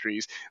of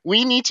industries.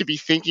 We need to be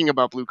thinking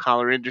about blue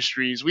collar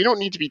industries. We don't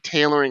need to be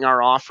tailoring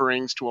our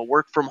offerings to a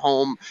work from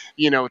home,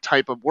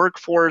 type of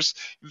workforce.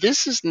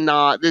 This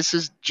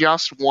is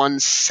just one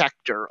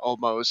sector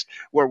almost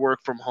where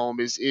work from home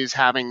is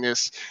having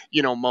this,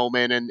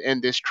 moment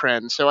and this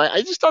trend. So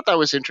I just thought that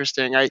was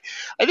interesting. I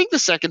think the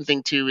second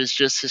thing too is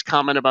just his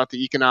comment about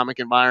the economic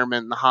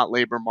environment and the hot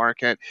labor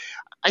market.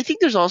 I think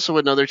there's also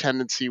another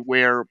tendency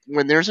where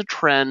when there's a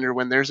trend or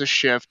when there's a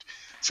shift,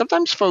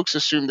 sometimes folks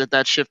assume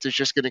that shift is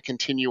just going to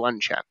continue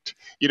unchecked.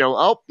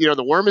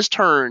 The worm is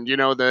turned,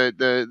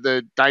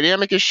 the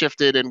dynamic is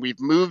shifted, and we've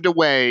moved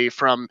away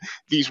from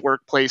these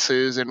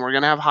workplaces, and we're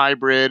going to have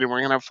hybrid, and we're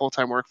going to have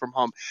full-time work from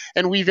home.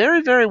 And we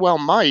very, very well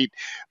might,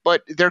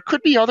 but there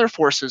could be other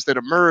forces that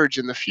emerge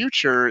in the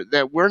future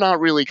that we're not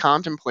really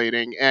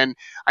contemplating. And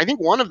I think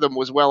one of them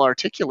was well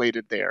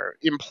articulated there.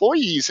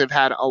 Employees have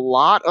had a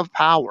lot of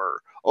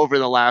power over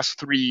the last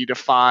 3 to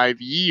 5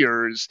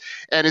 years.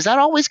 And is that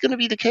always going to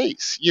be the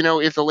case?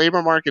 If the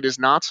labor market is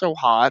not so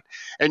hot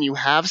and you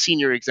have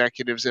senior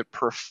executives that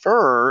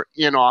prefer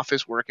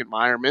in-office work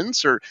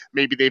environments, or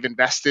maybe they've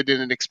invested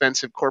in an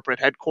expensive corporate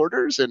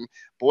headquarters and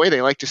boy,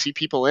 they like to see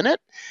people in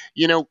it.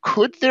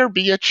 Could there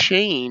be a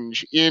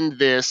change in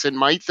this, and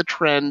might the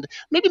trend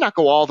maybe not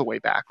go all the way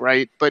back,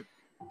 right? But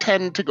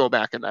tend to go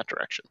back in that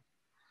direction?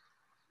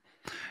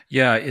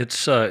 Yeah,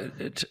 it's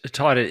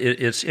Todd.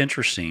 It's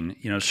interesting.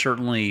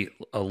 Certainly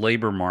a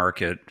labor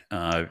market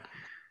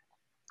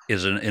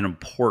is an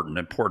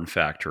important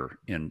factor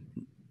in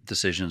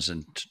decisions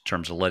in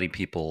terms of letting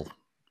people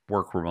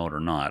work remote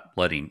or not.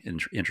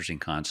 Interesting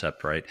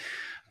concept, right?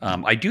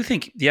 I do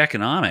think the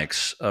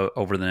economics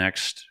over the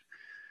next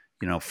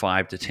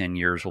 5 to 10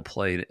 years will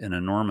play an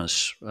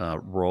enormous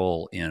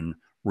role in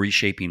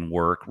reshaping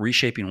work,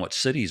 reshaping what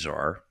cities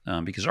are,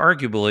 because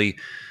arguably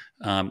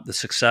the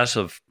success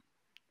of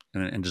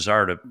and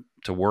desire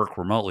to work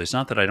remotely. It's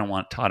not that I don't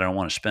want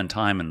to spend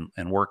time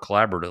and work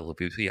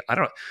collaboratively. I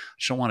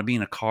just don't want to be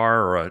in a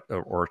car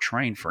or a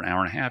train for an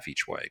hour and a half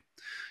each way.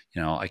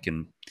 I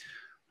can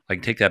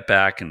take that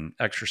back and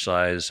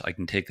exercise. I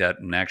can take that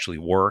and actually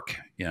work.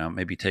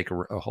 Maybe take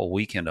a whole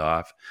weekend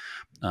off.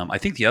 I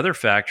think the other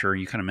factor,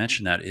 you kind of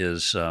mentioned that,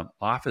 is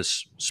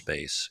office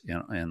space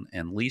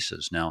and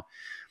leases. Now,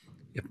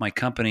 if my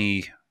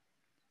company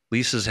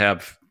leases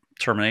have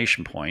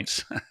termination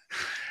points,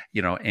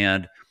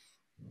 and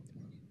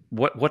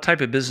what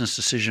type of business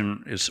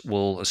decision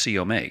will a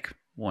CEO make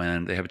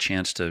when they have a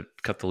chance to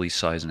cut the lease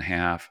size in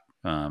half,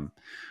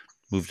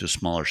 move to a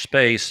smaller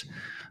space?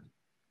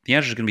 The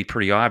answer is going to be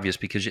pretty obvious,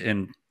 because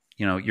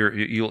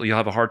you'll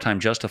have a hard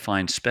time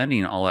justifying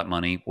spending all that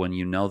money when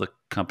the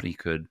company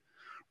could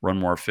run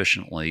more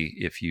efficiently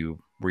if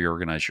you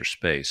reorganize your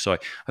space. So I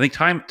think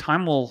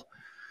time will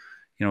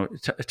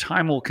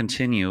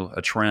continue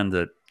a trend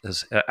that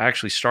has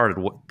actually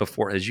started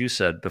before, as you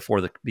said,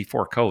 before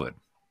COVID.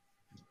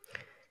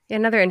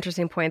 Another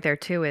interesting point there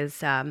too is,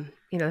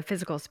 the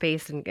physical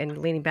space and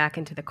leaning back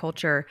into the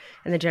culture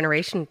and the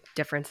generation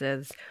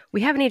differences.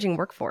 We have an aging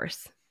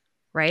workforce,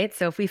 right?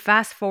 So if we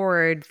fast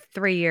forward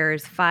 3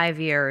 years, 5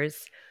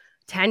 years,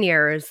 10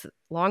 years,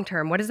 long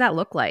term, what does that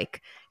look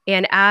like?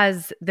 And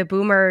as the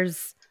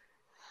boomers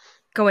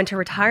go into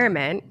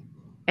retirement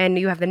and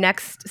you have the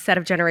next set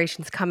of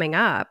generations coming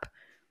up,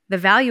 the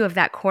value of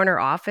that corner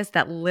office,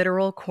 that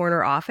literal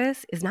corner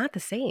office, is not the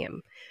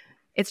same.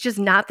 It's just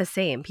not the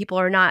same. People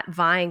are not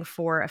vying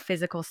for a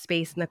physical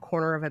space in the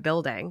corner of a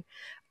building.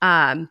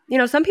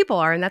 Some people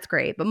are, and that's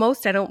great, but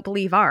most, I don't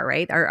believe, are,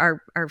 right?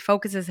 Our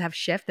focuses have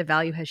shifted, the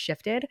value has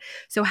shifted.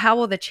 So how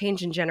will the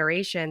change in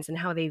generations and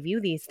how they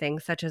view these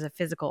things, such as a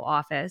physical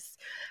office,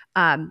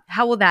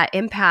 how will that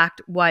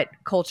impact what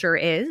culture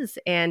is?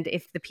 And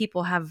if the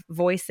people have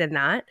voice in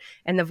that,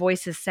 and the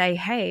voices say,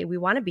 hey, we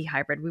want to be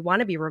hybrid, we want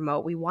to be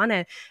remote, we want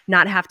to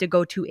not have to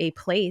go to a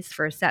place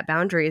for set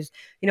boundaries,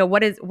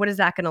 what is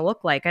that going to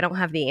look like? I don't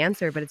have the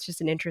answer, but it's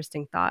just an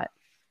interesting thought.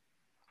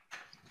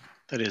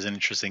 That is an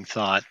interesting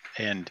thought,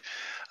 and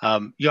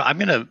I'm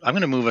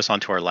gonna move us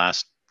on to our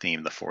last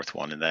theme, the fourth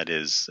one, and that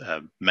is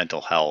mental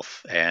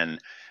health. And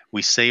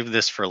we saved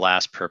this for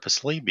last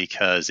purposely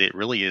because it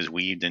really is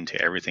weaved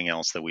into everything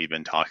else that we've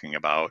been talking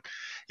about.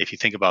 If you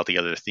think about the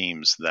other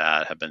themes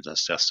that have been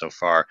discussed so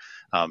far,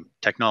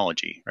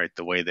 technology, right?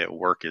 The way that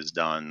work is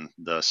done,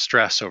 the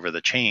stress over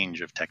the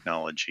change of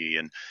technology,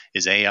 and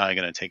is AI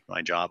going to take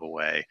my job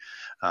away?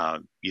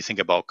 You think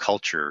about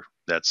culture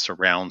that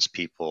surrounds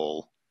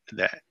people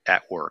that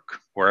at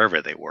work,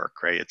 wherever they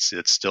work, right?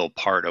 It's still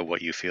part of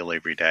what you feel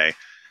every day.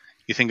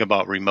 You think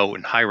about remote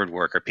and hybrid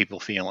work. Are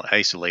people feeling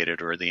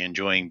isolated, or are they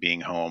enjoying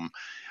being home?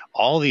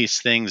 All these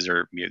things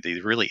they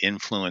really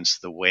influence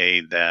the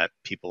way that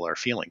people are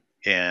feeling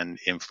and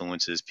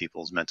influences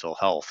people's mental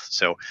health.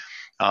 So,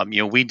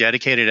 we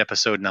dedicated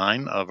episode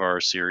 9 of our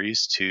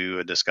series to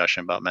a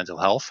discussion about mental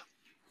health.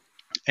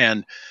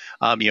 And,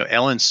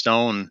 Ellen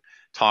Stone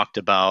talked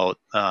about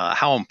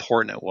how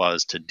important it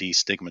was to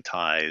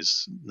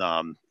destigmatize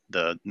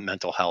the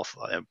mental health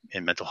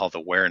and mental health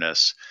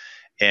awareness,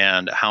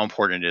 and how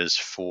important it is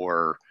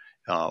for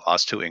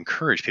us to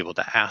encourage people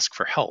to ask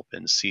for help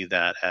and see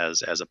that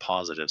as a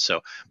positive. So,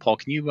 Paul,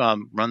 can you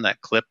run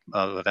that clip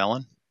of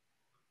Ellen?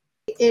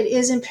 It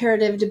is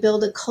imperative to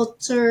build a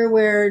culture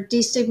where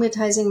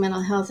destigmatizing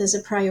mental health is a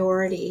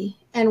priority,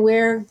 and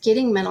where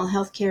getting mental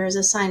health care is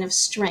a sign of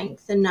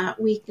strength and not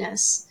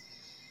weakness.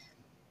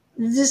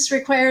 This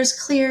requires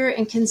clear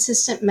and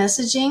consistent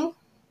messaging,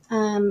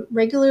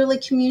 regularly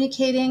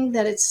communicating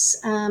that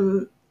it's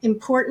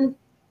important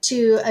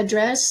to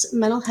address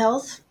mental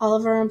health. All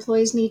of our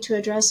employees need to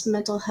address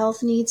mental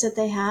health needs that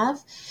they have.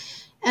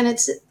 And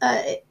it's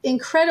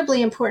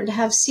incredibly important to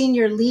have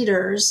senior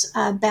leaders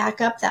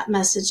back up that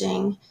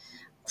messaging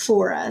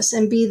for us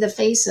and be the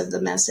face of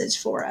the message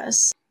for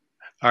us.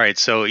 All right,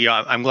 so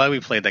yeah, I'm glad we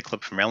played that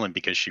clip from Ellen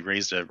because she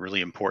raised a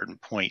really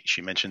important point.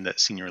 She mentioned that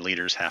senior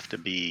leaders have to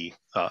be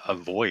a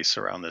voice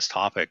around this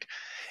topic,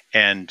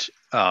 and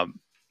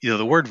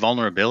the word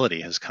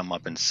vulnerability has come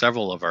up in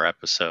several of our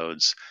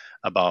episodes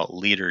about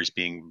leaders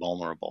being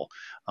vulnerable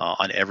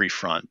on every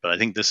front. But I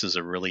think this is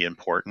a really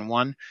important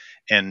one,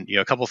 and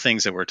a couple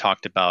things that were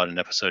talked about in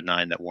episode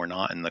 9 that were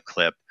not in the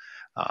clip.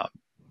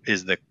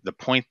 Is the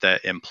point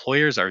that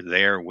employers are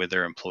there with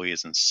their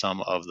employees in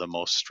some of the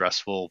most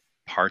stressful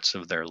parts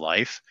of their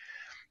life,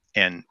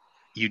 and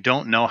you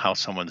don't know how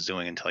someone's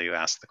doing until you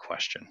ask the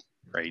question,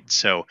 right?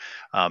 So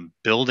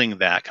building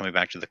that, coming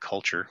back to the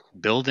culture,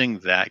 building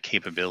that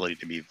capability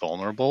to be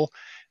vulnerable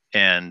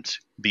and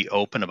be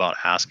open about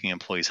asking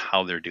employees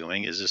how they're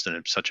doing is just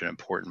such an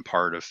important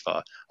part of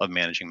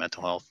managing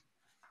mental health.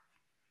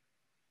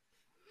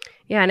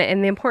 Yeah,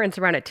 and the importance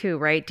around it too,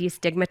 right?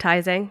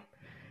 Destigmatizing.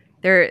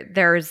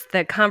 There's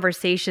the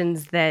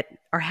conversations that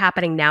are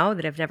happening now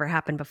that have never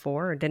happened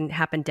before or didn't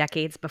happen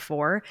decades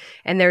before.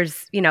 And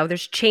there's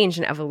change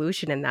and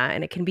evolution in that.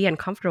 And it can be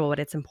uncomfortable, but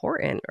it's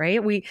important,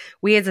 right?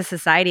 We as a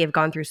society have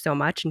gone through so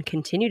much and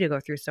continue to go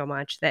through so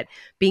much that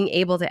being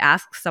able to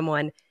ask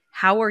someone,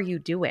 how are you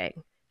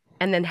doing?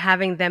 And then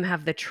having them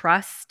have the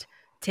trust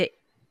to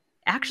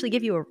actually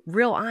give you a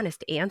real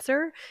honest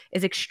answer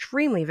is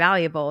extremely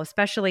valuable,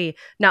 especially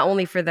not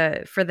only for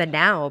the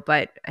now,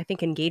 but I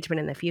think engagement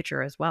in the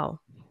future as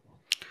well.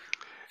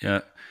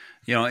 Yeah.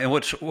 And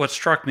what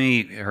struck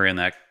me, Harry, in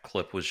that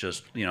clip was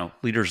just,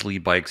 leaders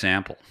lead by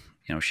example.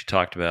 She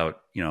talked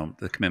about,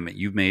 the commitment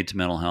you've made to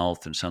mental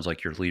health, and it sounds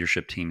like your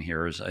leadership team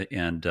here is,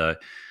 and,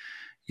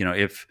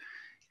 if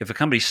a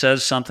company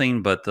says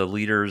something, but the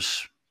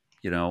leaders,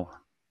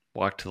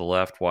 walk to the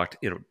left,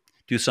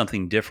 do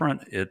something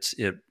different,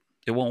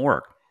 it won't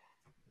work.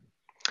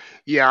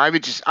 Yeah, I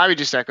would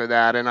just echo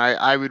that, and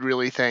I would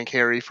really thank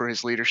Harry for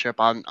his leadership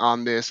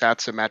on this at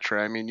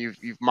Symetra. I mean,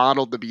 you've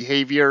modeled the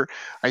behavior.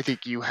 I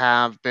think you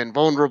have been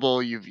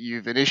vulnerable.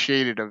 You've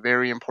initiated a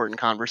very important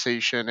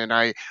conversation, and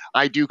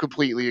I do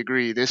completely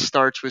agree. This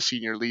starts with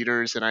senior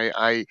leaders, and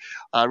I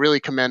really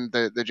commend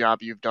the job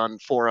you've done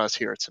for us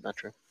here at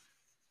Symetra.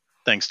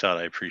 Thanks, Todd.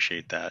 I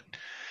appreciate that.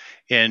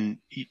 And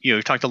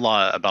we've talked a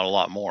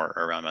lot more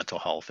around mental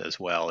health as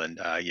well. And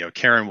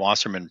Karen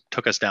Wasserman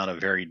took us down a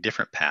very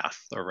different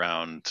path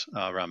around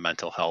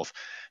mental health,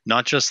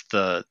 not just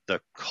the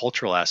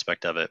cultural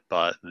aspect of it,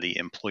 but the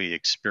employee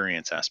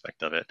experience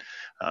aspect of it.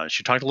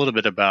 She talked a little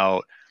bit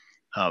about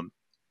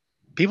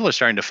people are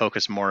starting to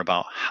focus more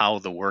about how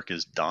the work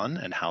is done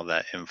and how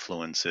that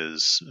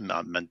influences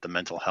the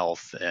mental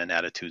health and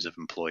attitudes of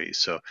employees.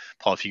 So,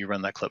 Paul, if you could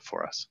run that clip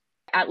for us.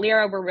 At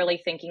Lyra, we're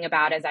really thinking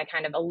about, as I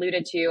kind of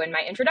alluded to in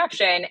my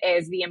introduction,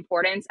 is the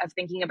importance of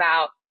thinking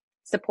about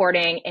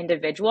supporting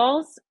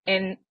individuals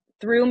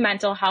through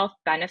mental health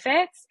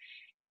benefits,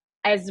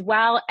 as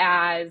well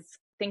as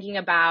thinking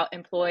about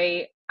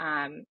employee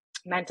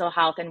mental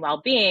health and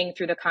well-being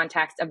through the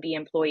context of the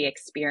employee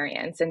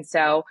experience. And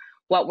so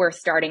what we're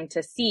starting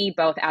to see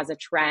both as a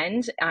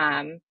trend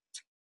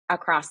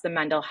across the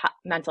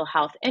mental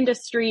health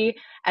industry,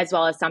 as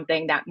well as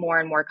something that more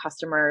and more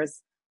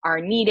customers are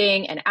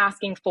needing and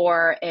asking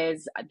for,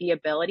 is the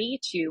ability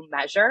to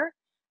measure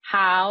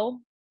how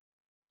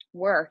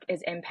work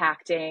is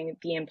impacting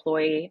the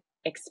employee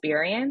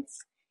experience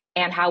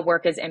and how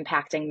work is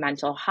impacting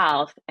mental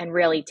health, and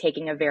really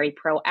taking a very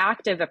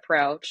proactive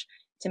approach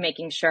to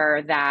making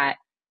sure that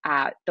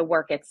the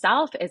work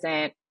itself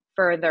isn't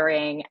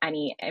furthering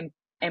any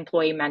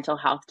employee mental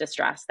health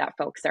distress that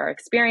folks are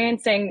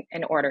experiencing,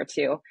 in order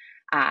to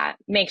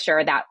make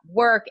sure that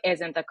work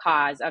isn't the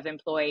cause of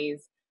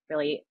employees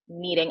really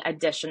needing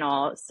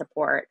additional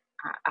support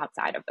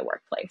outside of the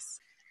workplace.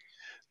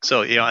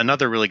 So,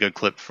 another really good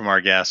clip from our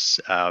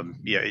guests,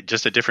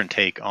 just a different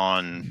take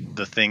on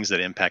the things that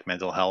impact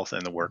mental health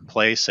in the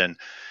workplace, and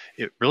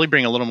it really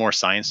bring a little more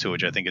science to it,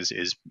 which I think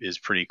is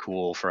pretty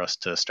cool for us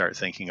to start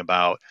thinking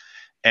about.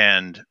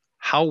 And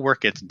how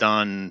work gets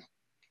done,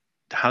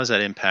 how does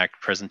that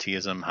impact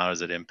presenteeism? How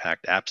does it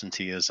impact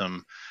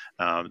absenteeism?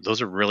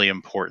 Those are really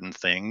important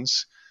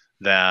things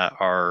that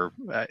are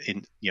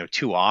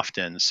too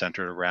often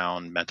centered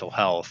around mental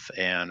health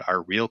and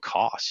are real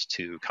costs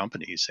to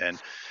companies. And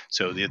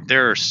so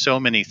there are so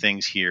many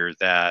things here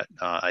that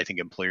I think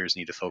employers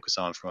need to focus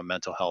on from a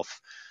mental health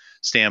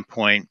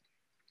standpoint.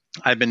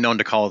 I've been known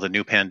to call it the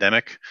new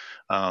pandemic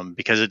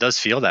because it does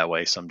feel that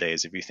way some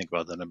days. If you think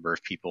about the number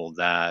of people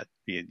that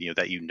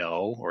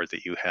or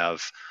that you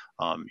have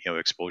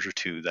exposure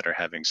to that are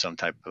having some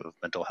type of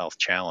mental health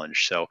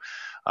challenge. So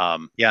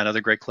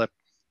another great clip.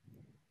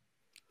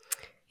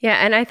 Yeah,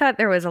 and I thought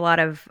there was a lot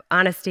of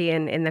honesty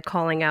in the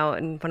calling out.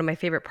 And one of my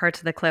favorite parts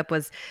of the clip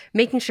was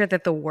making sure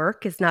that the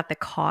work is not the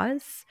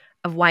cause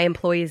of why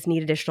employees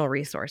need additional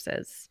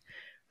resources,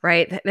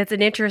 right? That's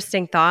an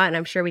interesting thought, and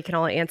I'm sure we can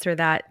all answer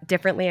that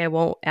differently. I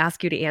won't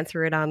ask you to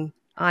answer it on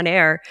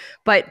air,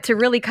 but to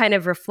really kind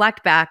of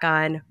reflect back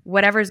on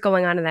whatever's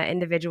going on in that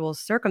individual's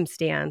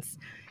circumstance.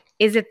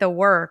 Is it the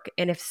work?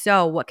 And if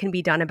so, what can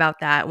be done about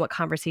that? And what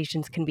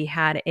conversations can be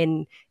had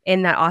in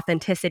that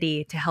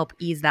authenticity to help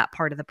ease that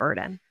part of the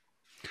burden?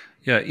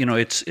 Yeah,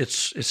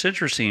 it's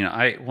interesting.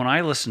 When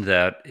I listened to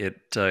that,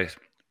 it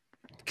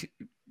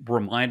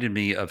reminded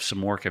me of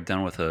some work I've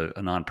done with a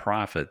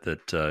nonprofit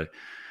that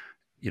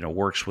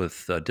works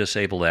with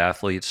disabled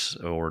athletes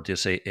or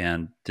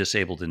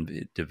disabled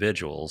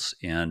individuals,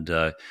 and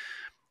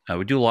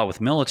we do a lot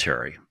with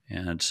military.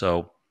 And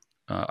so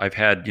I've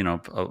had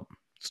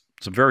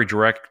some very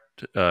direct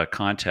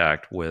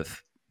contact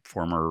with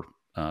former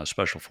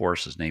Special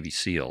Forces Navy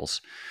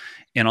SEALs,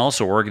 and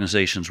also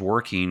organizations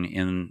working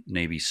in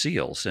Navy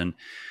SEALs. And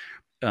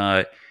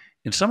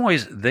in some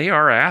ways, they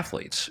are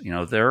athletes.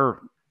 Their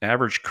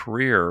average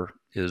career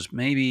is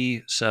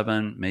maybe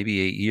 7, maybe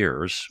 8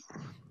 years.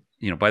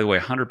 By the way,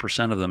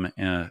 100% of them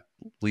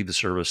leave the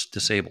service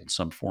disabled in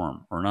some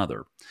form or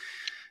another.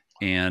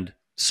 And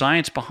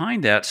science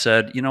behind that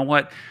said, you know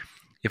what?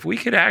 If we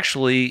could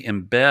actually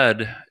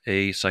embed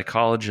a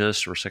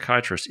psychologist or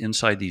psychiatrist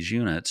inside these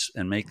units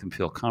and make them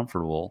feel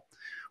comfortable,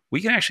 we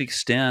can actually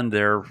extend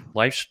their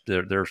life,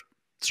 their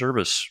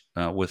service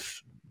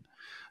with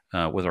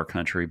our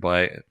country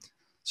by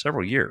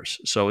several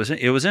years. So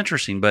it was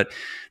interesting, but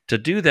to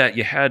do that,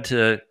 you had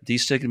to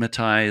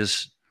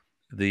destigmatize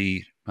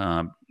the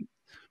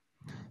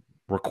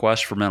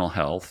request for mental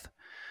health,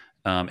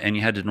 and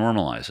you had to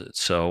normalize it.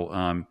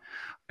 So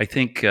I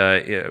think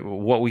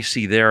what we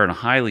see there in a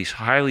highly,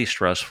 highly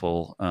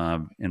stressful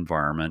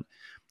environment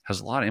has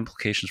a lot of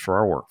implications for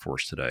our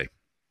workforce today.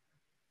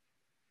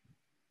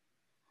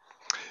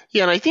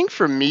 Yeah, and I think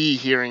for me,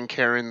 hearing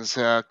Karen's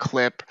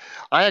clip,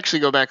 I actually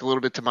go back a little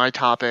bit to my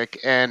topic,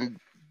 and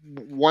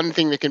one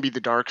thing that can be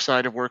the dark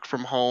side of work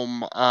from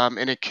home,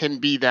 and it can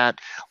be that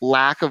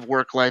lack of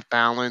work-life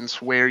balance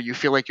where you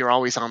feel like you're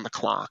always on the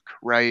clock,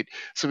 right?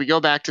 So we go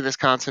back to this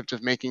concept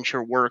of making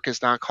sure work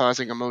is not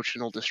causing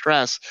emotional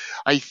distress.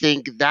 I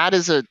think that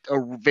is a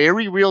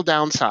very real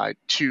downside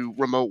to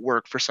remote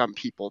work for some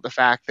people. The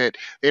fact that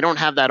they don't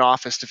have that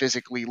office to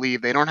physically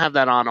leave, they don't have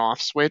that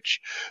on-off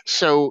switch.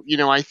 So,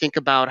 I think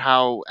about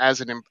how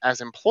as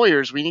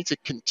employers, we need to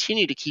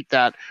continue to keep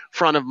that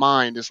front of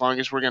mind as long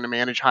as we're going to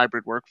manage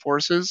hybrid workforces,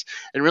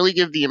 and really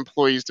give the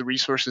employees the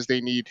resources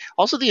they need.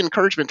 Also, the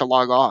encouragement to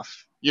log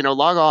off.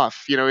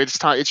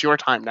 It's your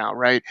time now,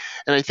 right?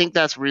 And I think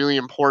that's really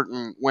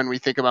important when we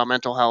think about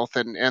mental health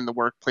and the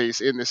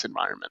workplace in this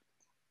environment.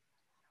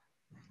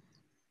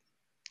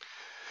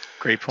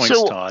 Great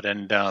points, Todd.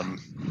 And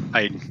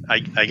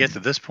I guess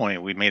at this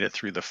point we made it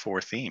through the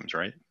 4 themes,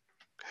 right?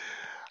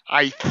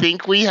 I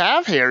think we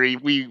have, Harry.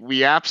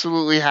 We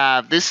absolutely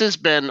have. This has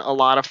been a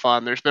lot of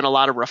fun. There's been a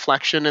lot of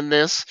reflection in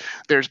this.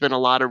 There's been a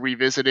lot of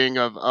revisiting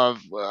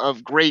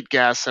of great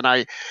guests. And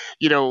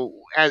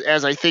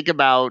as I think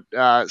about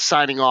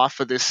signing off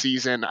for this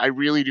season, I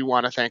really do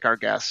want to thank our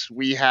guests.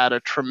 We had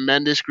a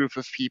tremendous group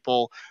of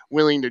people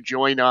willing to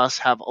join us,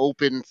 have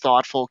open,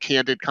 thoughtful,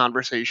 candid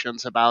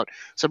conversations about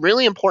some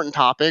really important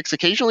topics,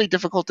 occasionally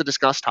difficult to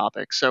discuss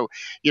topics. So,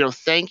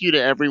 thank you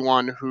to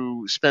everyone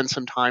who spent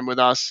some time with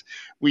us.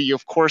 We,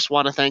 of course,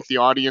 want to thank the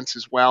audience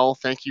as well.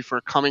 Thank you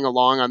for coming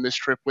along on this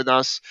trip with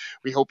us.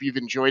 We hope you've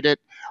enjoyed it.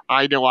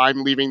 I know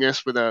I'm leaving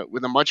this with a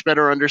much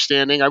better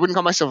understanding. I wouldn't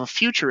call myself a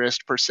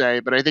futurist per se,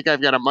 but I think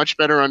I've got a much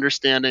better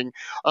understanding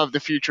of the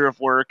future of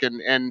work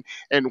and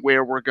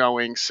where we're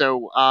going.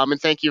 So,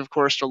 and thank you, of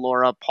course, to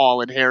Laura,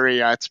 Paul, and Harry.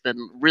 It's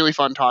been really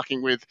fun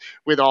talking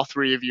with all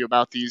 3 of you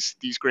about these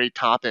great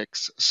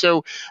topics.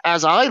 So,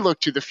 as I look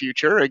to the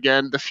future,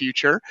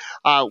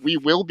 we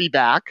will be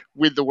back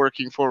with the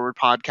Working Forward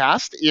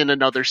podcast in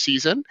another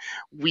season.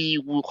 We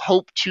will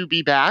hope to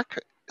be back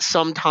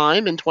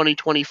sometime in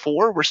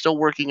 2024. We're still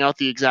working out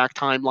the exact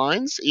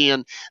timelines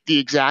and the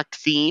exact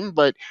theme,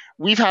 but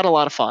we've had a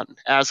lot of fun.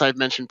 As I've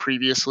mentioned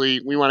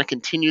previously, we want to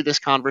continue this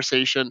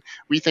conversation.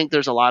 We think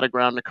there's a lot of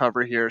ground to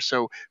cover here.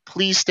 So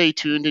please stay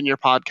tuned in your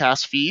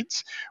podcast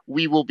feeds.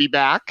 We will be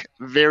back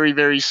very,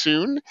 very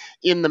soon.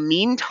 In the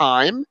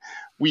meantime,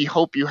 we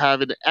hope you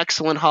have an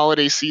excellent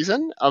holiday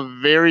season, a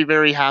very,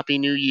 very happy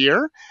new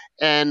year.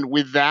 And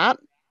with that,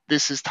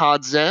 this is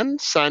Todd Zen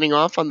signing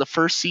off on the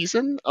first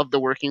season of the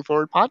Working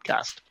Forward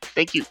podcast.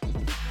 Thank you.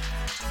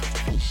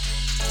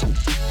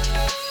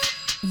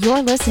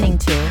 You're listening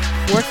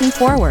to Working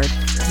Forward,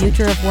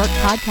 Future of Work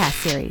podcast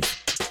series.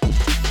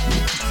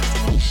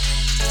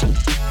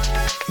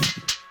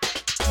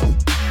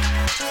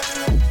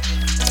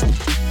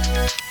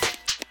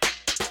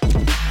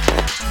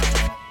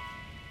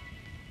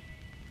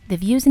 The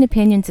views and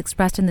opinions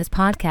expressed in this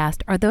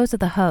podcast are those of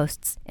the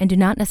hosts and do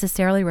not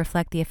necessarily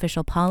reflect the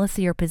official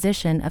policy or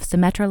position of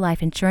Symetra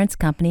Life Insurance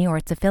Company or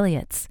its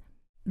affiliates.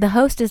 The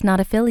host is not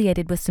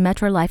affiliated with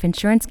Symetra Life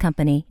Insurance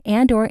Company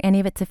and/or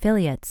any of its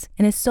affiliates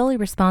and is solely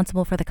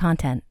responsible for the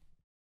content.